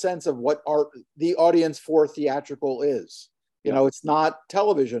general sense of what the audience for theatrical is. It's not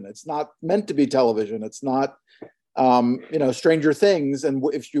television. It's not meant to be television. It's not, Stranger Things. And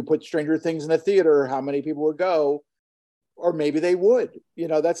if you put Stranger Things in a theater, how many people would go? Or maybe they would.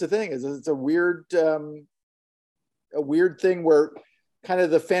 That's the thing, is it's a weird thing where kind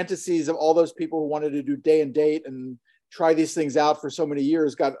of the fantasies of all those people who wanted to do day and date and try these things out for so many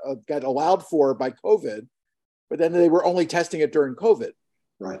years got allowed for by COVID, but then they were only testing it during COVID.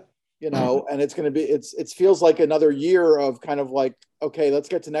 Right. And it's going to be, it feels like another year of kind of like, okay, let's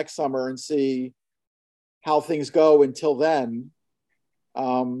get to next summer and see how things go until then.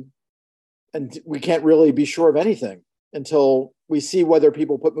 And we can't really be sure of anything until we see whether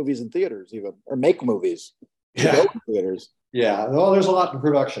people put movies in theaters even, or make movies to go in theaters. Yeah, well, there's a lot in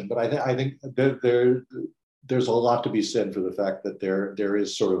production, but I think there's a lot to be said for the fact that there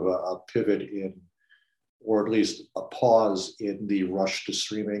is sort of a pivot in, or at least a pause in the rush to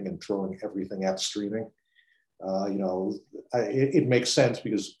streaming and throwing everything at streaming. It makes sense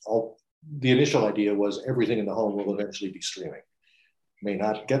because the initial idea was everything in the home will eventually be streaming. May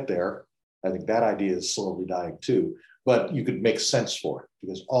not get there. I think that idea is slowly dying too, but you could make sense for it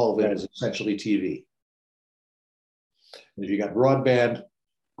because all of it is essentially TV. And if you got broadband,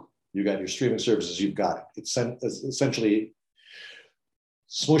 you got your streaming services, you've got it. It's essentially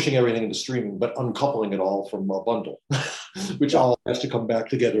smooshing everything into streaming, but uncoupling it all from a bundle, which all has to come back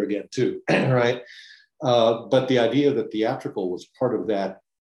together again too, right? But the idea that theatrical was part of that,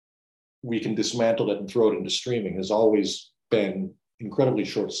 we can dismantle it and throw it into streaming, has always been incredibly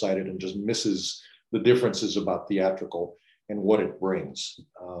short-sighted and just misses the differences about theatrical and what it brings,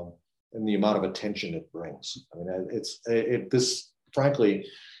 and the amount of attention it brings. I mean, this frankly,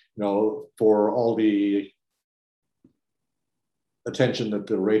 for all the attention that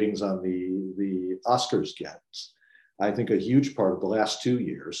the ratings on the Oscars gets, I think a huge part of the last 2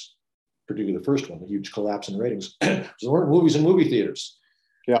 years, particularly the first one, the huge collapse in ratings, there weren't movies in movie theaters.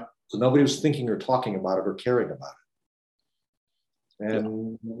 Yeah. So nobody was thinking or talking about it or caring about it.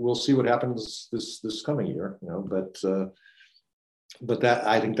 And we'll see what happens this coming year, but that,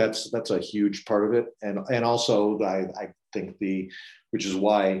 I think that's a huge part of it. And also I think which is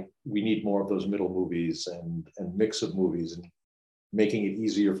why we need more of those middle movies and mix of movies and making it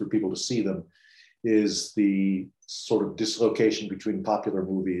easier for people to see them, is the sort of dislocation between popular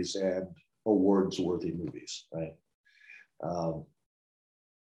movies and awards-worthy movies, right?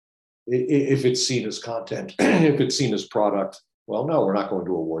 If it's seen as content, if it's seen as product, well, no, we're not going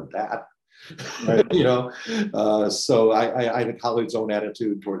to award that. Right. So I think Hollywood's own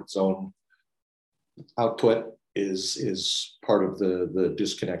attitude toward its own output is part of the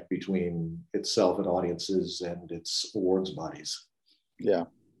disconnect between itself and audiences and its awards bodies. Yeah.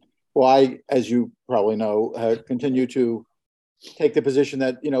 Well, I, as you probably know, continue to take the position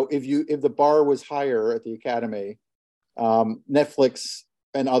that, if the bar was higher at the Academy, Netflix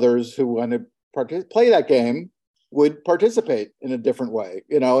and others who want to play that game would participate in a different way,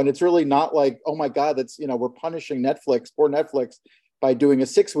 and it's really not like, oh my God, that's, we're punishing poor Netflix by doing a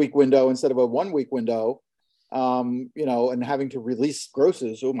 6-week window instead of a 1-week window, and having to release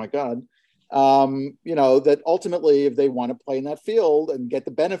grosses. Oh my God. That ultimately, if they want to play in that field and get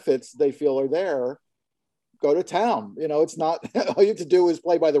the benefits they feel are there, go to town. It's not, all you have to do is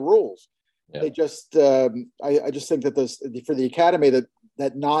play by the rules. Yeah. They just, I just think that for the Academy, that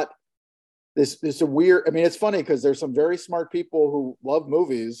not, this a weird, it's funny because there's some very smart people who love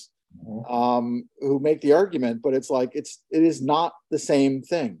movies, who make the argument, but it's like, it is not the same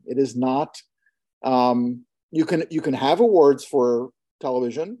thing. It is not, you can have awards for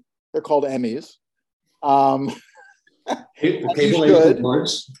television. They're called Emmys. The Cable Ace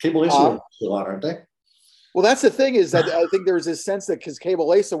Awards. Cable Ace Awards a lot, aren't they? Well, that's the thing, is that I think there's this sense that because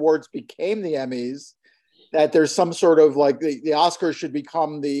Cable Ace Awards became the Emmys, that there's some sort of like the Oscars should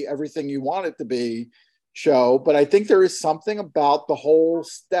become the everything you want it to be show. But I think there is something about the whole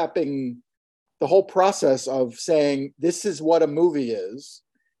process of saying, this is what a movie is.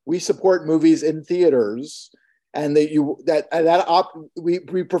 We support movies in theaters. And we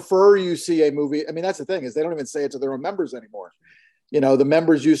prefer you see a movie. That's the thing, is they don't even say it to their own members anymore. The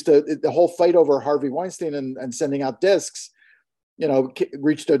members used to, the whole fight over Harvey Weinstein and sending out discs,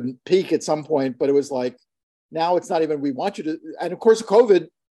 reached a peak at some point, but it was like, now it's not even, we want you to, and of course COVID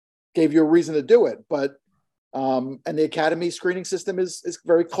gave you a reason to do it, but, and the Academy screening system is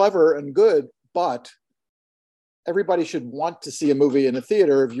very clever and good, but everybody should want to see a movie in a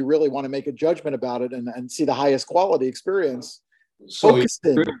theater if you really want to make a judgment about it and see the highest quality experience. So just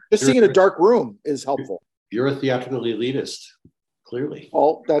seeing in a dark room is helpful. You're a theatrical elitist, clearly.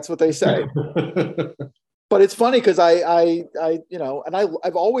 Well, that's what they say. But it's funny because I've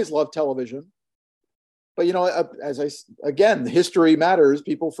always loved television. But, again, history matters.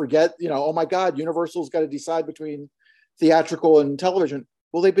 People forget, oh my God, Universal's got to decide between theatrical and television.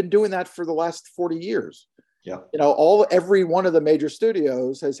 Well, they've been doing that for the last 40 years. Yeah. Every one of the major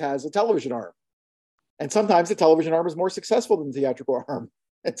studios has a television arm. And sometimes the television arm is more successful than the theatrical arm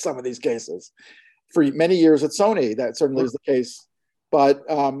in some of these cases. For many years at Sony, that certainly is the case. But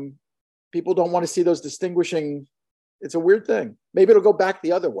people don't want to see those distinguishing. It's a weird thing. Maybe it'll go back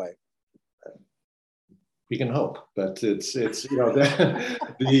the other way. We can hope, but it's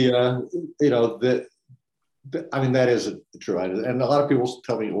I mean, that is true. And a lot of people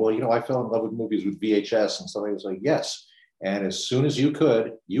tell me, well, I fell in love with movies with VHS, and somebody was like, yes. And as soon as you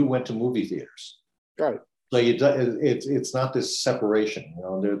could, you went to movie theaters. Right. So it's not this separation.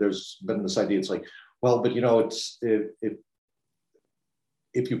 There's been this idea. It's like, well, but it's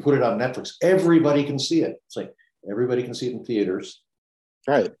if you put it on Netflix, everybody can see it. It's like everybody can see it in theaters,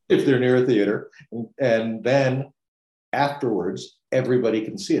 right? If they're near a theater, and then afterwards, everybody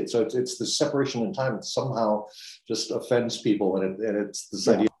can see it. So it's the separation in time that somehow just offends people, and it's this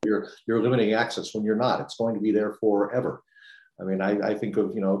idea you're limiting access when you're not. It's going to be there forever. I mean, I think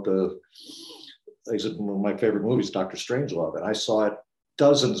of one of my favorite movies, Dr. Strangelove, and I saw it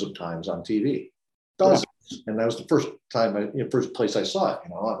dozens of times on TV, dozens, and that was the first place I saw it.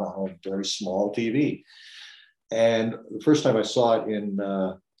 On a very small TV, and the first time I saw it in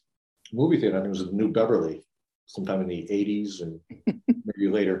movie theater, I think it was at the New Beverly, sometime in the 80s and maybe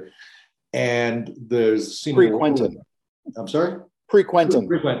later. And there's a scene pre-Quentin. I'm sorry? Pre-Quentin.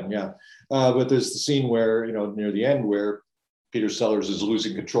 Pre-Quentin, yeah. But there's the scene where, near the end where Peter Sellers is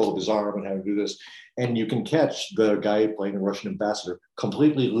losing control of his arm and having to do this. And you can catch the guy playing the Russian ambassador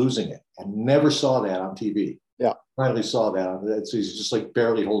completely losing it. I never saw that on TV. Yeah. Finally saw that. He's just like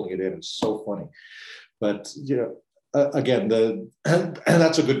barely holding it in. It's so funny. But, again, and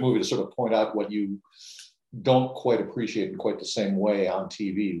that's a good movie to sort of point out what you don't quite appreciate in quite the same way on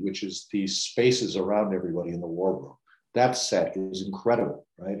TV, which is the spaces around everybody in the war room. That set is incredible,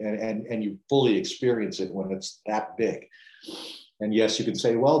 right? And you fully experience it when it's that big. And yes, you can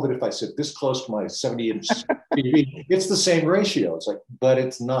say, well, but if I sit this close to my 70-inch TV, it's the same ratio. It's like, but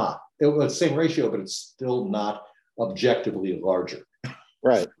it's not. It's the same ratio, but it's still not objectively larger.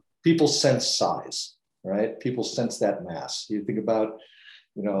 Right. People sense size, right? People sense that mass. You think about,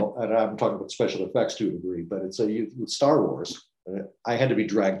 and I'm talking about special effects to a degree, but it's with Star Wars. I had to be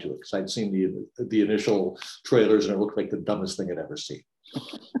dragged to it because I'd seen the initial trailers and it looked like the dumbest thing I'd ever seen.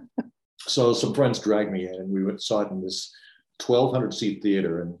 So some friends dragged me in and we saw it in this 1,200 seat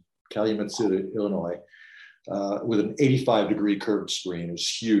theater in Calumet City, Illinois, with an 85-degree curved screen. It was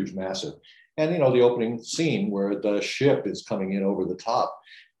huge, massive. And, the opening scene where the ship is coming in over the top.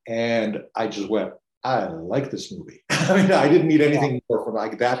 And I just went, I like this movie. I mean, I didn't need anything more from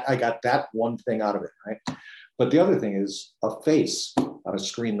it. I got that one thing out of it, right? But the other thing is a face on a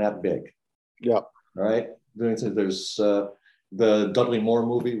screen that big. Yeah. All right. There's the Dudley Moore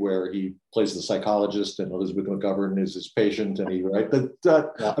movie where he plays the psychologist and Elizabeth McGovern is his patient, and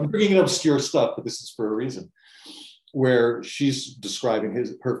I'm bringing in obscure stuff, but this is for a reason. Where she's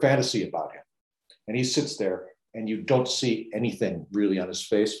describing her fantasy about him, and he sits there, and you don't see anything really on his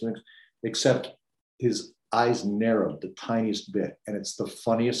face except his eyes narrowed the tiniest bit, and it's the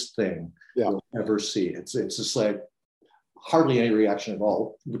funniest thing you'll ever see. It's just like hardly any reaction at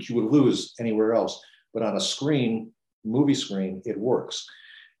all, which you would lose anywhere else. But on a screen, movie screen, it works.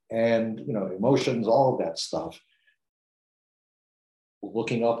 And emotions, all of that stuff.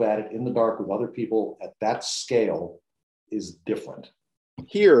 Looking up at it in the dark with other people at that scale is different.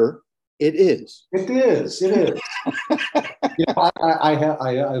 Here, it is. It is. It is.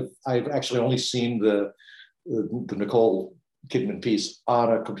 I've actually only seen the Nicole Kidman piece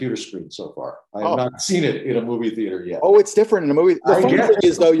on a computer screen so far. I have not seen it in a movie theater yet. Oh, it's different in a movie. The funny thing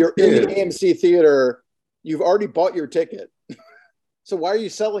is, though, you're in the AMC theater, you've already bought your ticket. So why are you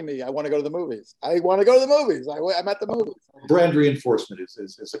selling me? I want to go to the movies. I want to go to the movies. I'm at the movies. Brand reinforcement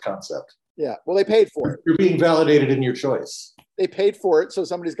is a concept. Yeah. Well, they paid for it. You're being validated in your choice. They paid for it, so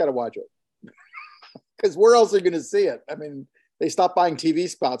somebody's got to watch it. Because where else are you going to see it? I mean, they stopped buying TV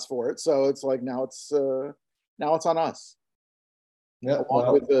spots for it, so it's like now it's on us. Yeah,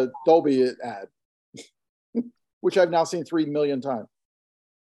 along with the Dolby ad, which I've now seen 3 million times.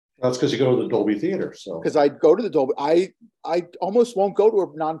 That's because you go to the Dolby theater. So because I go to the Dolby, I almost won't go to a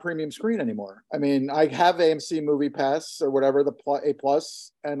non-premium screen anymore. I mean, I have AMC Movie Pass or whatever, the A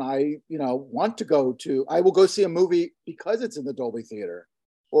Plus, and I want to go to. I will go see a movie because it's in the Dolby theater,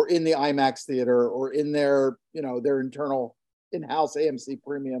 or in the IMAX theater, or in their their internal in-house AMC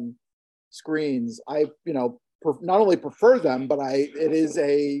premium screens. I not only prefer them, but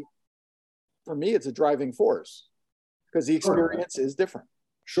for me it's a driving force because the experience is different.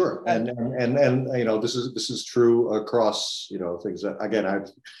 Sure, and this is true across things. That, again,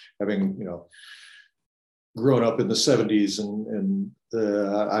 having grown up in the 70s and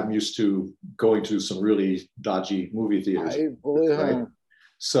I'm used to going to some really dodgy movie theaters. I believe, right?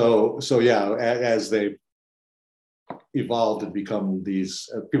 So yeah, as they evolved and become these,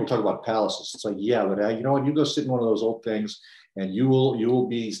 people talk about palaces. It's like, yeah, but you know what? You go sit in one of those old things, and you will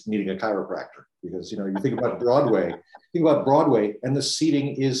be needing a chiropractor, because you know, you think about Broadway, and the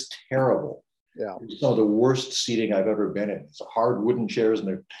seating is terrible. Yeah, it's some of the worst seating I've ever been in. It's hard wooden chairs,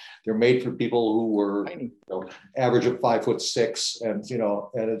 and they're made for people who were, you know, average of 5'6", and you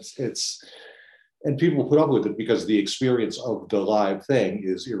know, and it's and people put up with it because the experience of the live thing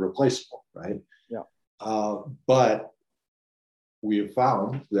is irreplaceable, right? Yeah. But we have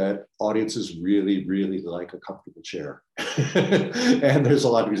found that audiences really, really like a comfortable chair, and there's a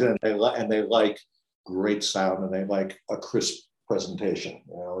lot of reason, and they like great sound, and they like a crisp presentation.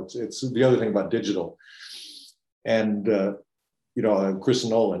 You know, it's the other thing about digital, and you know, Chris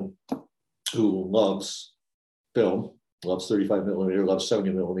Nolan, who loves film, loves 35 millimeter, loves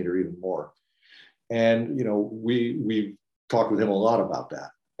 70 millimeter even more, and you know, we talked with him a lot about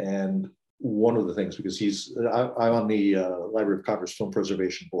that. And one of the things, because I'm on the Library of Congress Film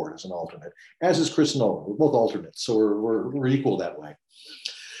Preservation Board as an alternate, as is Chris Nolan. We're both alternates, so we're equal that way.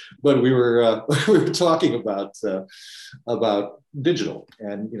 But we were we were talking about digital,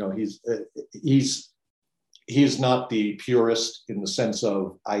 and you know, he's not the purist in the sense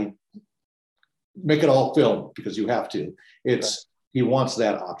of I make it all film because you have to. It's he wants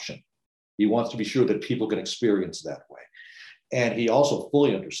that option. He wants to be sure that people can experience that way, and he also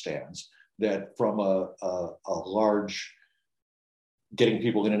fully understands that from a large getting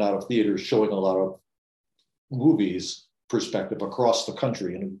people in and out of theaters, showing a lot of movies perspective across the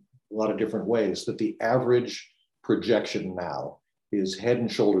country in a lot of different ways, that the average projection now is head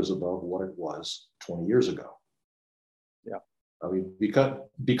and shoulders above what it was 20 years ago. Yeah. I mean,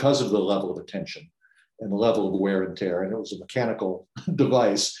 because of the level of attention and the level of wear and tear, and it was a mechanical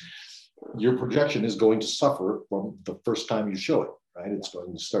device, your projection is going to suffer from the first time you show it, right? It's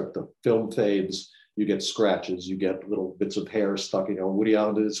going to start, the film fades, you get scratches, you get little bits of hair stuck. You know, Woody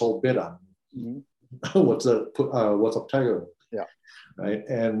Allen did this whole bit on what's up, Tiger? Yeah, right.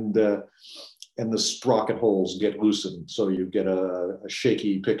 And the sprocket holes get loosened, so you get a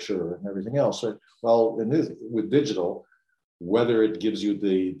shaky picture and everything else. Right? Well, with digital, whether it gives you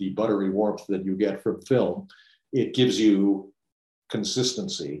the buttery warmth that you get from film, it gives you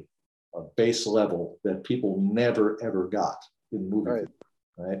consistency, a base level that people never ever got in movie.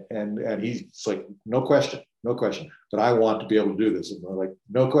 Right? And he's like, no question. But I want to be able to do this. And they're like,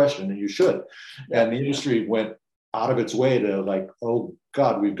 no question, and you should. And the industry went out of its way to like, oh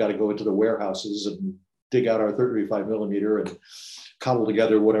God, we've got to go into the warehouses and dig out our 35 millimeter and cobble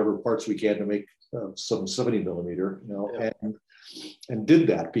together whatever parts we can to make some 70 millimeter, you know, and did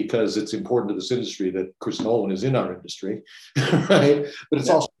that because it's important to this industry that Chris Nolan is in our industry, right? But it's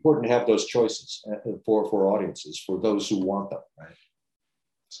also important to have those choices for audiences, for those who want them, right?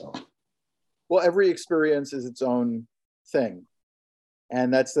 So, well, every experience is its own thing,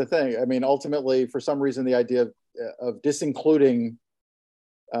 and that's the thing. I mean, ultimately, for some reason, the idea of disincluding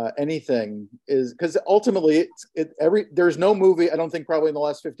anything is because ultimately, there's no movie, I don't think, probably in the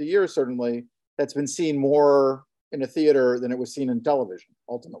last 50 years, certainly, that's been seen more in a theater than it was seen in television.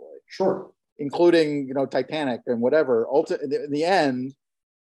 Ultimately, sure, including, you know, Titanic and whatever. In the end,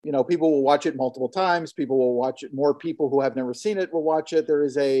 you know, people will watch it multiple times. People will watch it. More people who have never seen it will watch it. There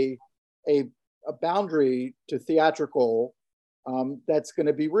is a boundary to theatrical that's going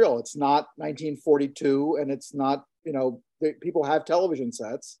to be real. It's not 1942, and it's not, you know, people have television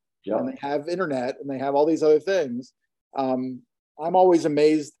sets, and they have internet, and they have all these other things. I'm always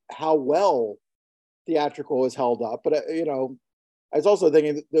amazed how well theatrical is held up. But you know, I was also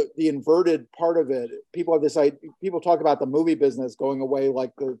thinking the inverted part of it. People have this idea. People talk about the movie business going away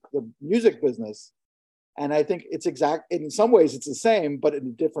like the music business, and I think it's in some ways it's the same, but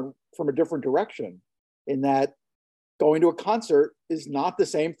from a different direction. In that, going to a concert is not the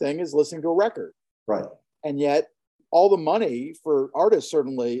same thing as listening to a record, right? And yet, all the money for artists,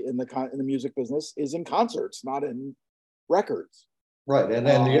 certainly in the music business, is in concerts, not in records. Right, and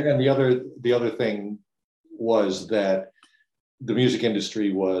then the other thing was that the music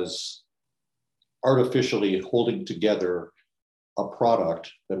industry was artificially holding together a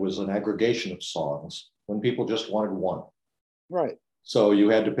product that was an aggregation of songs when people just wanted one. Right. So you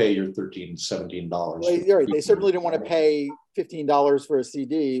had to pay your $13, $17. Well, right. They certainly didn't want to pay $15 for a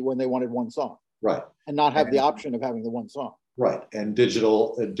CD when they wanted one song. Right. And not have the option of having the one song. Right. And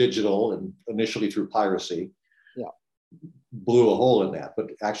digital and initially through piracy blew a hole in that. But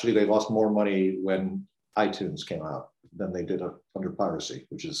actually they lost more money when iTunes came out than they did under piracy,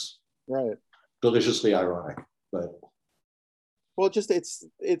 which is right, deliciously ironic. But well, just it's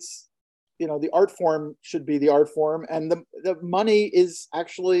the art form should be the art form, and the money is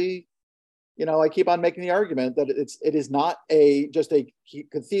actually, I keep on making the argument that it is not just a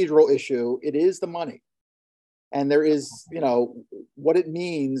cathedral issue. It is the money, and there is, what it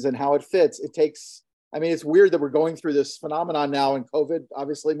means and how it fits. It takes. I mean, it's weird that we're going through this phenomenon now, and COVID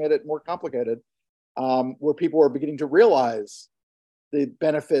obviously made it more complicated, where people are beginning to realize the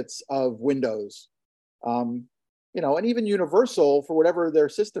benefits of Windows. And even Universal, for whatever their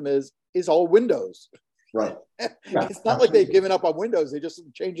system is all Windows. Right. Yeah, it's not like they've given up on Windows. They're just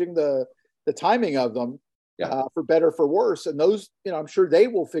changing the timing of them, for better, for worse. And those, I'm sure they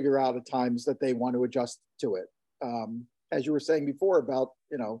will figure out at times that they want to adjust to it. As you were saying before about,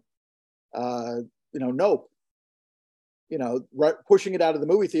 Nope. Pushing it out of the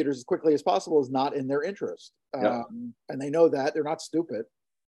movie theaters as quickly as possible is not in their interest. And they know that. They're not stupid.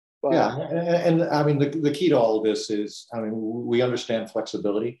 But, and I mean, the key to all of this is, I mean, we understand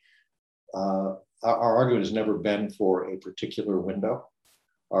flexibility. Our argument has never been for a particular window.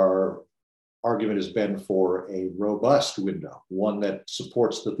 Our argument has been for a robust window, one that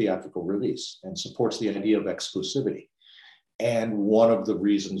supports the theatrical release and supports the idea of exclusivity. And one of the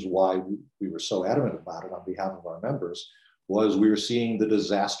reasons why we were so adamant about it on behalf of our members was we were seeing the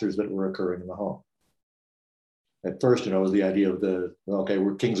disasters that were occurring in the home. At first, it was the idea of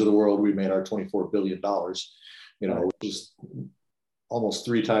we're kings of the world. We made our $24 billion, which is almost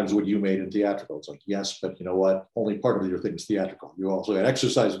 3 times what you made in theatrical. It's like, yes, but you know what? Only part of your thing is theatrical. You also had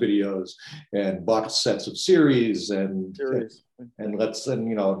exercise videos and box sets of series and I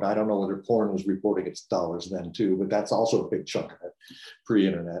don't know whether porn was reporting its dollars then too, but that's also a big chunk of it,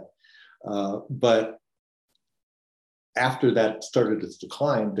 pre-internet. But after that started its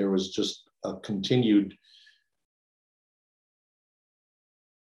decline, there was just a continued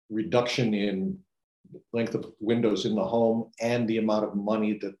reduction in length of windows in the home and the amount of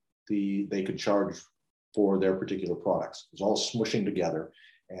money that they could charge for their particular products. It was all smushing together,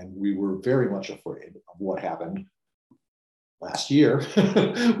 and we were very much afraid of what happened last year,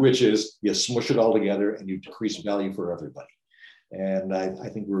 which is you smush it all together and you decrease value for everybody. And I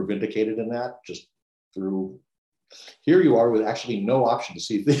think we were vindicated in that just through. Here you are with actually no option to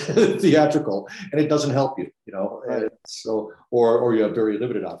see theatrical, and it doesn't help you, Right. So, or you have very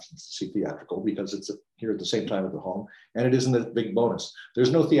limited options to see theatrical because it's here at the same time at the home, and it isn't a big bonus.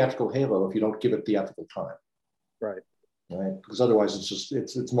 There's no theatrical halo if you don't give it theatrical time. Right. Because otherwise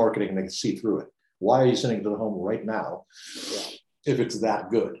it's marketing and they can see through it. Why are you sending it to the home right now if it's that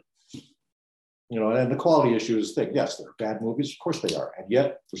good? And the quality issue is thick. Yes, there are bad movies, of course they are, and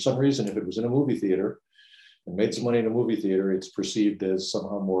yet for some reason, if it was in a movie theater and made some money in a movie theater, it's perceived as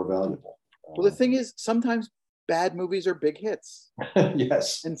somehow more valuable. Well, the thing is, sometimes bad movies are big hits.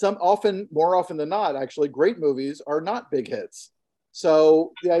 Yes. And more often than not, actually, great movies are not big hits.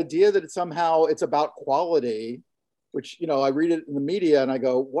 So the idea that it's about quality, which, I read it in the media and I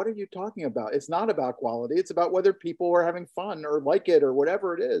go, what are you talking about? It's not about quality. It's about whether people are having fun or like it or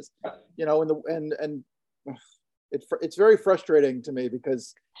whatever it is, it's very frustrating to me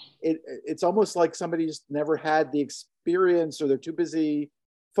because it's almost like somebody just never had the experience, or they're too busy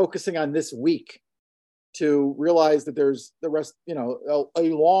focusing on this week to realize that there's the rest, a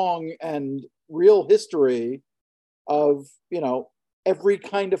long and real history of, every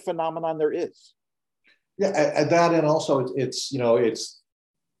kind of phenomenon there is. Yeah, that, and also it's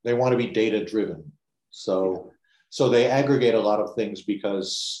they want to be data driven. So they aggregate a lot of things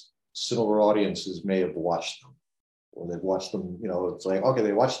because similar audiences may have watched them. Or they've watched them, it's like, okay,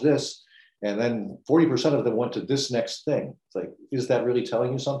 they watched this, and then 40% of them went to this next thing. It's like, is that really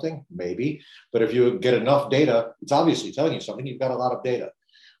telling you something? Maybe. But if you get enough data, it's obviously telling you something. You've got a lot of data.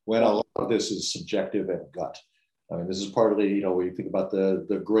 When a lot of this is subjective and gut. I mean, this is partly, when you think about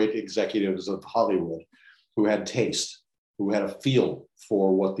the great executives of Hollywood who had taste, who had a feel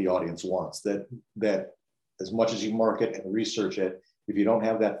for what the audience wants, that as much as you market and research it, if you don't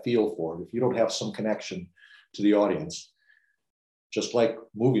have that feel for it, if you don't have some connection to the audience, just like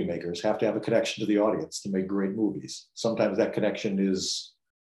movie makers have to have a connection to the audience to make great movies. Sometimes that connection is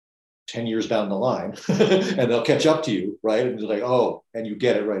 10 years down the line and they'll catch up to you, right? And you're like, oh, and you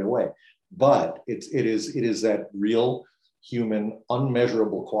get it right away. But it is that real human,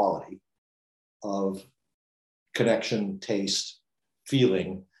 unmeasurable quality of connection, taste,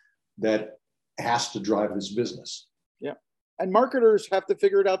 feeling that has to drive this business. Yeah. And marketers have to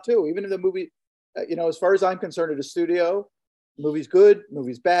figure it out too. Even if the movie, as far as I'm concerned, at a studio, movie's good,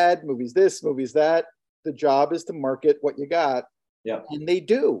 movie's bad, movie's this, movie's that. The job is to market what you got. Yeah. And they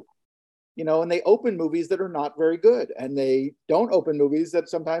do, and they open movies that are not very good. And they don't open movies that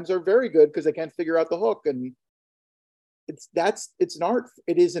sometimes are very good because they can't figure out the hook. And, it's an art.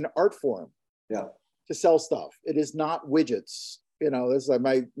 It is an art form. Yeah. To sell stuff. It is not widgets. This is like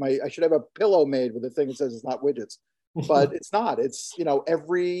my I should have a pillow made with a thing that says it's not widgets, but it's not. It's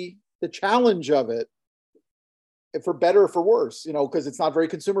the challenge of it, for better or for worse, because it's not very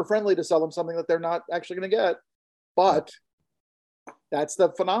consumer friendly to sell them something that they're not actually going to get. But that's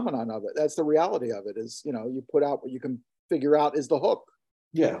the phenomenon of it. That's the reality of it. Is you put out what you can figure out is the hook.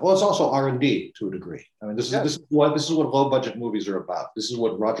 Yeah, well, it's also R&D to a degree. I mean, this is what low budget movies are about. This is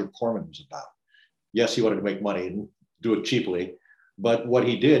what Roger Corman was about. Yes, he wanted to make money and do it cheaply, but what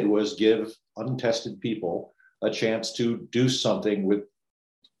he did was give untested people a chance to do something with,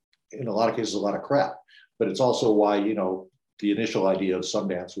 in a lot of cases, a lot of crap. But it's also why, the initial idea of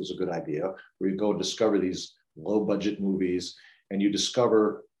Sundance was a good idea, where you go and discover these low budget movies and you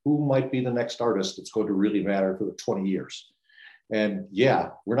discover who might be the next artist that's going to really matter for the 20 years. And yeah,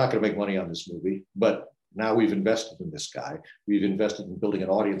 we're not going to make money on this movie, but now we've invested in this guy. We've invested in building an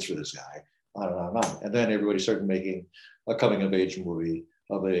audience for this guy. On and on and on. And then everybody started making a coming of age movie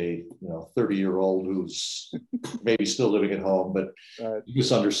of a 30-year-old who's maybe still living at home, but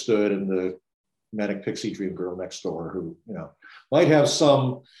misunderstood, and the manic pixie dream girl next door who might have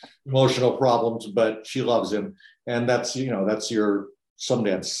some emotional problems, but she loves him. And that's your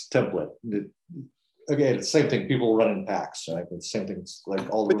Sundance template. Again, it's the same thing. People run in packs. Right? It's the same thing. It's like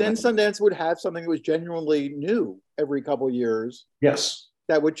all. But then Sundance would have something that was genuinely new every couple of years. Yes.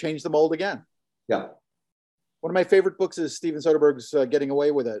 That would change the mold again. Yeah. One of my favorite books is Steven Soderbergh's Getting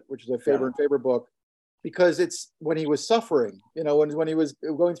Away with It, which is a favorite book, because it's when he was suffering, when he was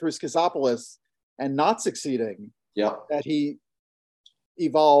going through Schizopolis and not succeeding, that he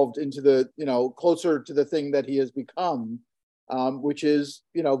evolved into the, closer to the thing that he has become, which is,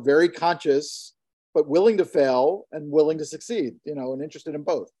 very conscious, but willing to fail and willing to succeed, and interested in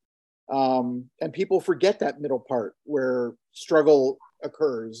both. And people forget that middle part where struggle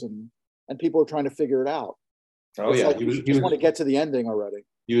occurs and people are trying to figure it out. Oh, yeah. Like you just want to get to the ending already.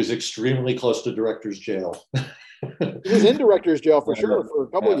 He was extremely close to director's jail. He was in director's jail for sure for a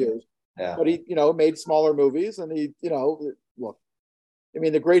couple of years. Yeah. But he, made smaller movies, and he, look, I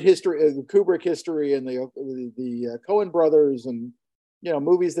mean, the great history, the Kubrick history, and the Coen brothers, and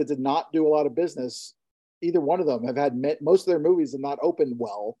movies that did not do a lot of business. Either one of them have had most of their movies have not opened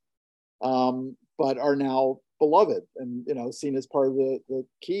well, but are now beloved and seen as part of the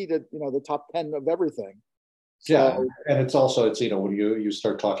key to the top 10 of everything. So, yeah, and it's also when you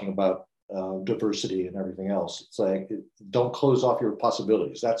start talking about diversity and everything else, it's like, don't close off your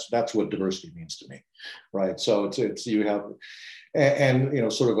possibilities. That's what diversity means to me, right? So it's you have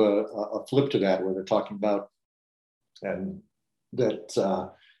and sort of a flip to that, where they're talking about and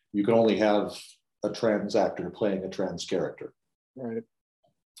that you can only have a trans actor playing a trans character, right?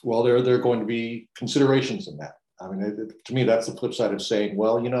 Well, there are going to be considerations in that. I mean, to me, that's the flip side of saying,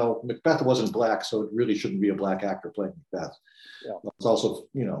 well, Macbeth wasn't black, so it really shouldn't be a black actor playing Macbeth. Yeah. It's also,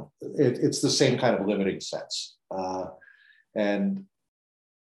 it's the same kind of limiting sense. And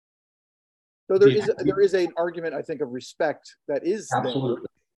so there is an argument, I think, of respect that is absolutely.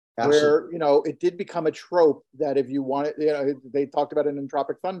 Where it did become a trope that if you want it, they talked about it in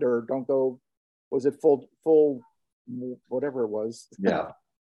Tropic Thunder. Don't go, was it full whatever it was? Yeah.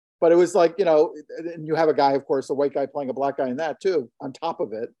 But it was like, and you have a guy, of course, a white guy playing a black guy in that too, on top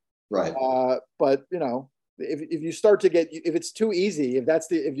of it. Right. But if you start to if it's too easy,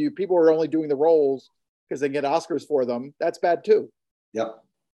 if people are only doing the roles because they get Oscars for them, that's bad too. Yep.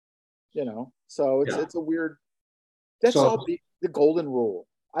 So it's a weird. That's all the golden rule.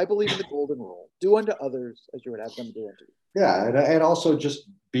 I believe in the golden rule: do unto others as you would have them do unto you. Yeah, and also just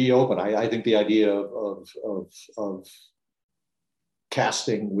be open. I think the idea of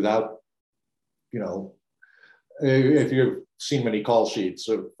casting without, if you've seen many call sheets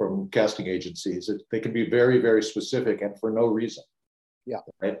from casting agencies, they can be very, very specific and for no reason. Yeah.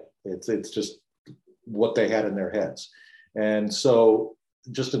 Right. It's just what they had in their heads. And so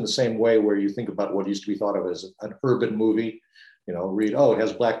just in the same way where you think about what used to be thought of as an urban movie, read, it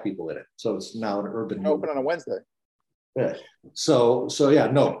has black people in it. So it's now an urban movie. Open on a Wednesday. Yeah. So yeah,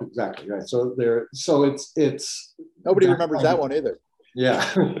 no, exactly. Right. So it's nobody remembers that one either. Yeah.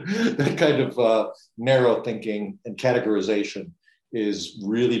 That kind of narrow thinking and categorization is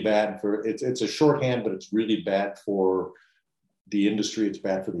really bad for it's a shorthand, but it's really bad for the industry. It's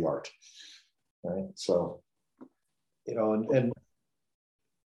bad for the art. Right. So, and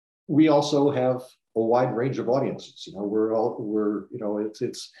we also have a wide range of audiences.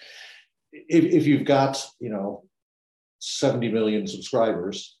 It's if you've got 70 million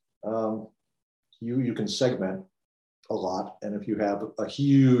subscribers, you can segment a lot. And if you have a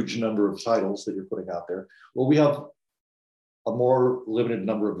huge number of titles that you're putting out there, well, we have a more limited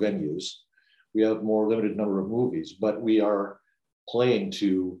number of venues. We have more limited number of movies, but we are playing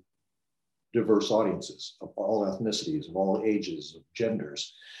to diverse audiences of all ethnicities, of all ages, of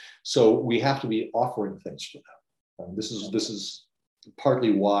genders. So we have to be offering things for them. And this is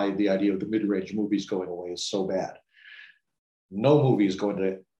partly why the idea of the mid-range movies going away is so bad. No movie is going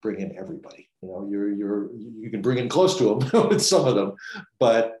to bring in everybody. You know, you can bring in close to them with some of them,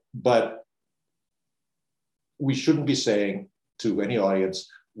 but we shouldn't be saying to any audience,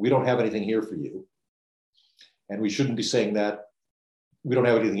 we don't have anything here for you. And we shouldn't be saying that we don't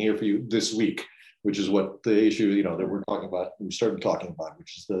have anything here for you this week, which is what the issue, you know, that we're talking about, we started talking about,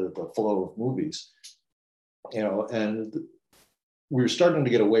 which is the flow of movies, you know, and we were starting to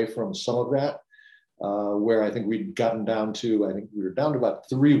get away from some of that, where I think we'd gotten down to, I think we were down to about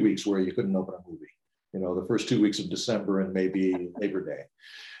 3 weeks where you couldn't open a movie, you know, the first 2 weeks of December and maybe Labor Day.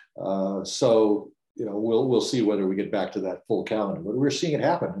 So, you know, we'll see whether we get back to that full calendar, but we're seeing it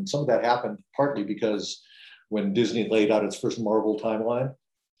happen. And some of that happened partly because when Disney laid out its first Marvel timeline,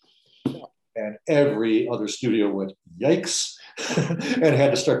 and every other studio went, yikes, and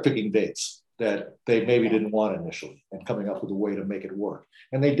had to start picking dates that they maybe didn't want initially and coming up with a way to make it work.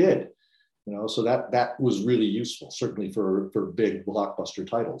 And they did, you know, so that was really useful, certainly for big blockbuster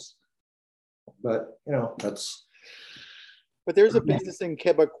titles. But, you know, that's... But there's a business in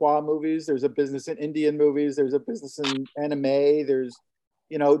Quebecois movies, there's a business in Indian movies, there's a business in anime, there's,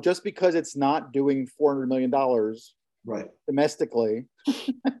 you know, just because it's not doing $400 million right domestically,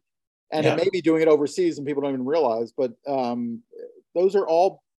 and it may be doing it overseas and people don't even realize, but those are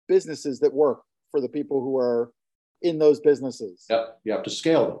all businesses that work for the people who are in those businesses. Yep, you have to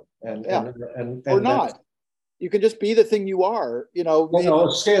scale them, and or not. You can just be the thing you are, you know. Well, no,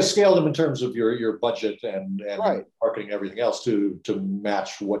 scale them in terms of your budget and right. marketing, everything else to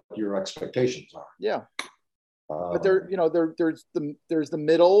match what your expectations are. Yeah. But there's the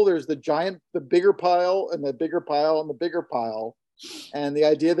middle, there's the bigger pile and the bigger pile and the bigger pile. And the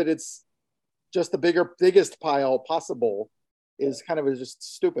idea that it's just the biggest pile possible is kind of just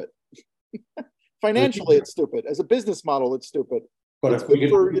stupid. Financially, it's stupid. As a business model, it's stupid. But it's good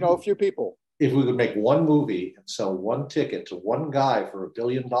for, you know, a few people. If we could make one movie and sell one ticket to one guy for $1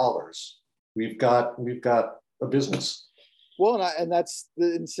 billion, we've got a business. Well, and that's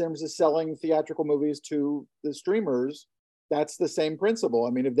in terms of selling theatrical movies to the streamers. That's the same principle. I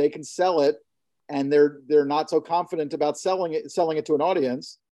mean, if they can sell it, and they're not so confident about selling it to an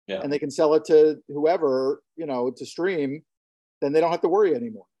audience, and they can sell it to whoever, you know, to stream, then they don't have to worry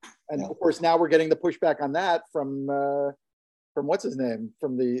anymore. And of course, now we're getting the pushback on that from what's his name,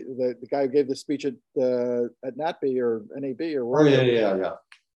 from the guy who gave the speech at NATB or NAB or wherever.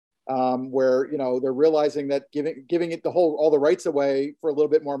 Where, you know, they're realizing that giving it all the rights away for a little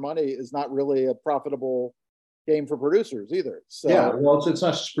bit more money is not really a profitable game for producers either. So well, it's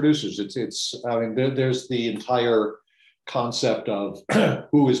not just producers. It's I mean, there's the entire concept of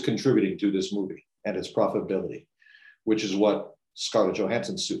who is contributing to this movie and its profitability, which is what Scarlett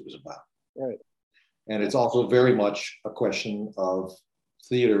Johansson's suit was about. Right. And it's also very much a question of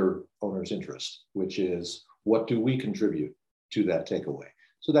theater owners' interest, which is, what do we contribute to that takeaway?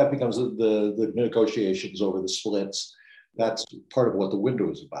 So that becomes the negotiations over the splits. That's part of what the window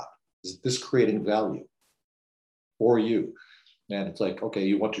is about. Is this creating value for you? And it's like, okay,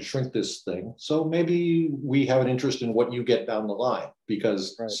 you want to shrink this thing, so maybe we have an interest in what you get down the line,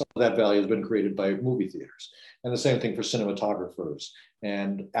 because some of that value has been created by movie theaters. And the same thing for cinematographers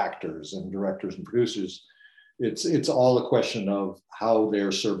and actors and directors and producers. It's all a question of how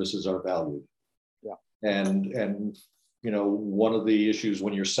their services are valued. Yeah. And you know, one of the issues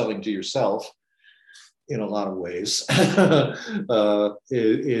when you're selling to yourself, in a lot of ways,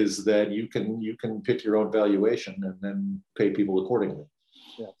 is that you can pick your own valuation and then pay people accordingly.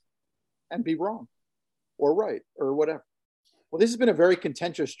 Yeah, and be wrong, or right, or whatever. Well, this has been a very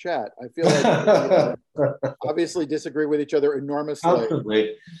contentious chat. I feel like we obviously disagree with each other enormously.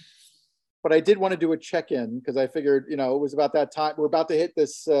 Constantly. But I did want to do a check-in because I figured, you know, it was about that time. We're about to hit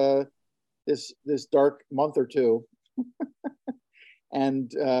this dark month or two.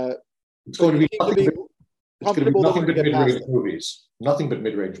 And it's going to be comfortable. Nothing but mid-range movies. Nothing but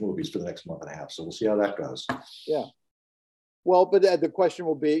mid-range movies for the next month and a half. So we'll see how that goes. Yeah. Well, but the question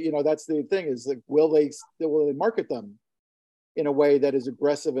will be, you know, that's the thing, is like, will they market them in a way that is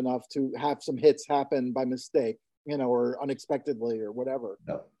aggressive enough to have some hits happen by mistake, you know, or unexpectedly or whatever.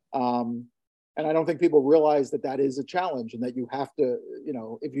 No. And I don't think people realize that is a challenge, and that you have to, you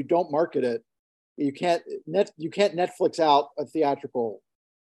know, if you don't market it, you can't Netflix out a theatrical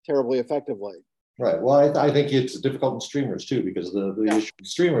terribly effectively. Right. Well, I think it's difficult in streamers too, because the issue with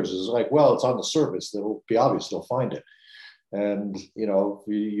streamers is like, well, it's on the service. It'll be obvious. They'll find it. And, you know,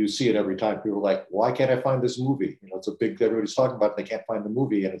 you see it every time. People are like, why can't I find this movie? You know, it's a big, everybody's talking about it. They can't find the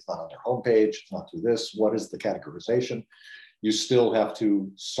movie and it's not on their homepage. It's not through this. What is the categorization? You still have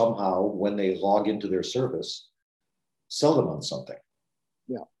to somehow, when they log into their service, sell them on something.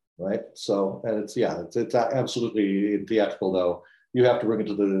 Yeah. Right. So, and it's absolutely in theatrical, though. You have to bring it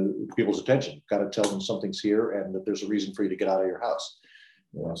to the people's attention. You've got to tell them something's here and that there's a reason for you to get out of your house.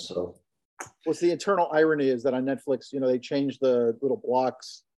 You know, so. What's the internal irony is that on Netflix, you know, they change the little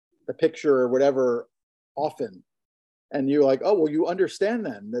blocks, the picture or whatever often. And you're like, oh, well, you understand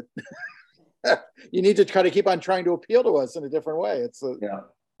then that you need to try to keep on trying to appeal to us in a different way.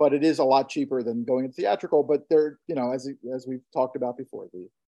 But it is a lot cheaper than going to theatrical. But there, you know, as we've talked about before,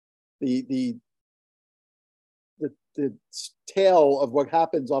 the tale of what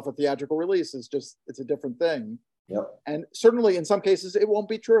happens off a theatrical release is just, it's a different thing. Yep. And certainly in some cases it won't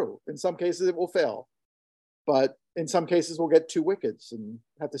be true. In some cases it will fail. But in some cases we'll get 2 wickets and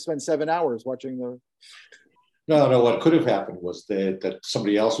have to spend 7 hours watching the. No, what could have happened was that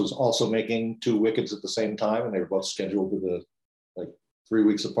somebody else was also making 2 wickets at the same time and they were both scheduled to like 3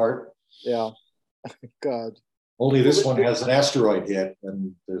 weeks apart. Yeah. God. Only this one has an asteroid hit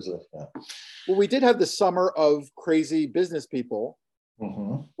and there's a. Yeah. Well, we did have the summer of crazy business people.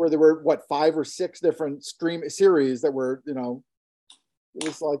 Mm-hmm. Where there were 5 or 6 different stream series that were, you know, it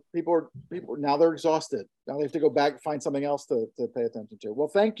was like people now they're exhausted. Now they have to go back and find something else to pay attention to. Well,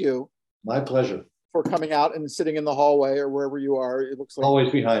 thank you. My pleasure. For coming out and sitting in the hallway or wherever you are. It looks like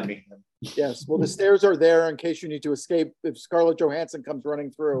always behind me. Yes. Well, the stairs are there in case you need to escape. If Scarlett Johansson comes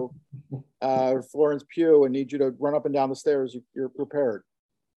running through Florence Pugh and needs you to run up and down the stairs, you're prepared.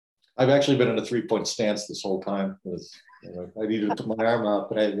 I've actually been in a 3-point stance this whole time. I needed to put my arm out,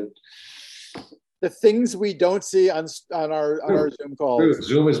 but the things we don't see on our Zoom calls.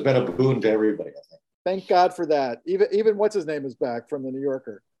 Zoom has been a boon to everybody, I think. Thank God for that. Even what's his name is back from the New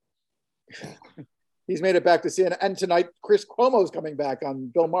Yorker. He's made it back to CNN, and tonight Chris Cuomo's coming back on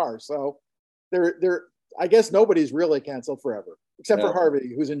Bill Maher. So they're I guess nobody's really canceled forever, except for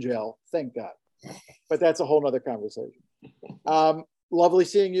Harvey, who's in jail. Thank God. But that's a whole nother conversation. Lovely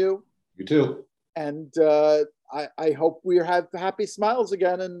seeing you. You too. And I hope we have happy smiles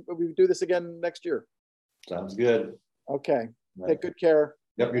again and we do this again next year. Sounds good. Okay. Right. Take good care.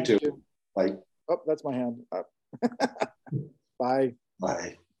 Yep, you too. Bye. Oh, that's my hand. Bye.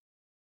 Bye.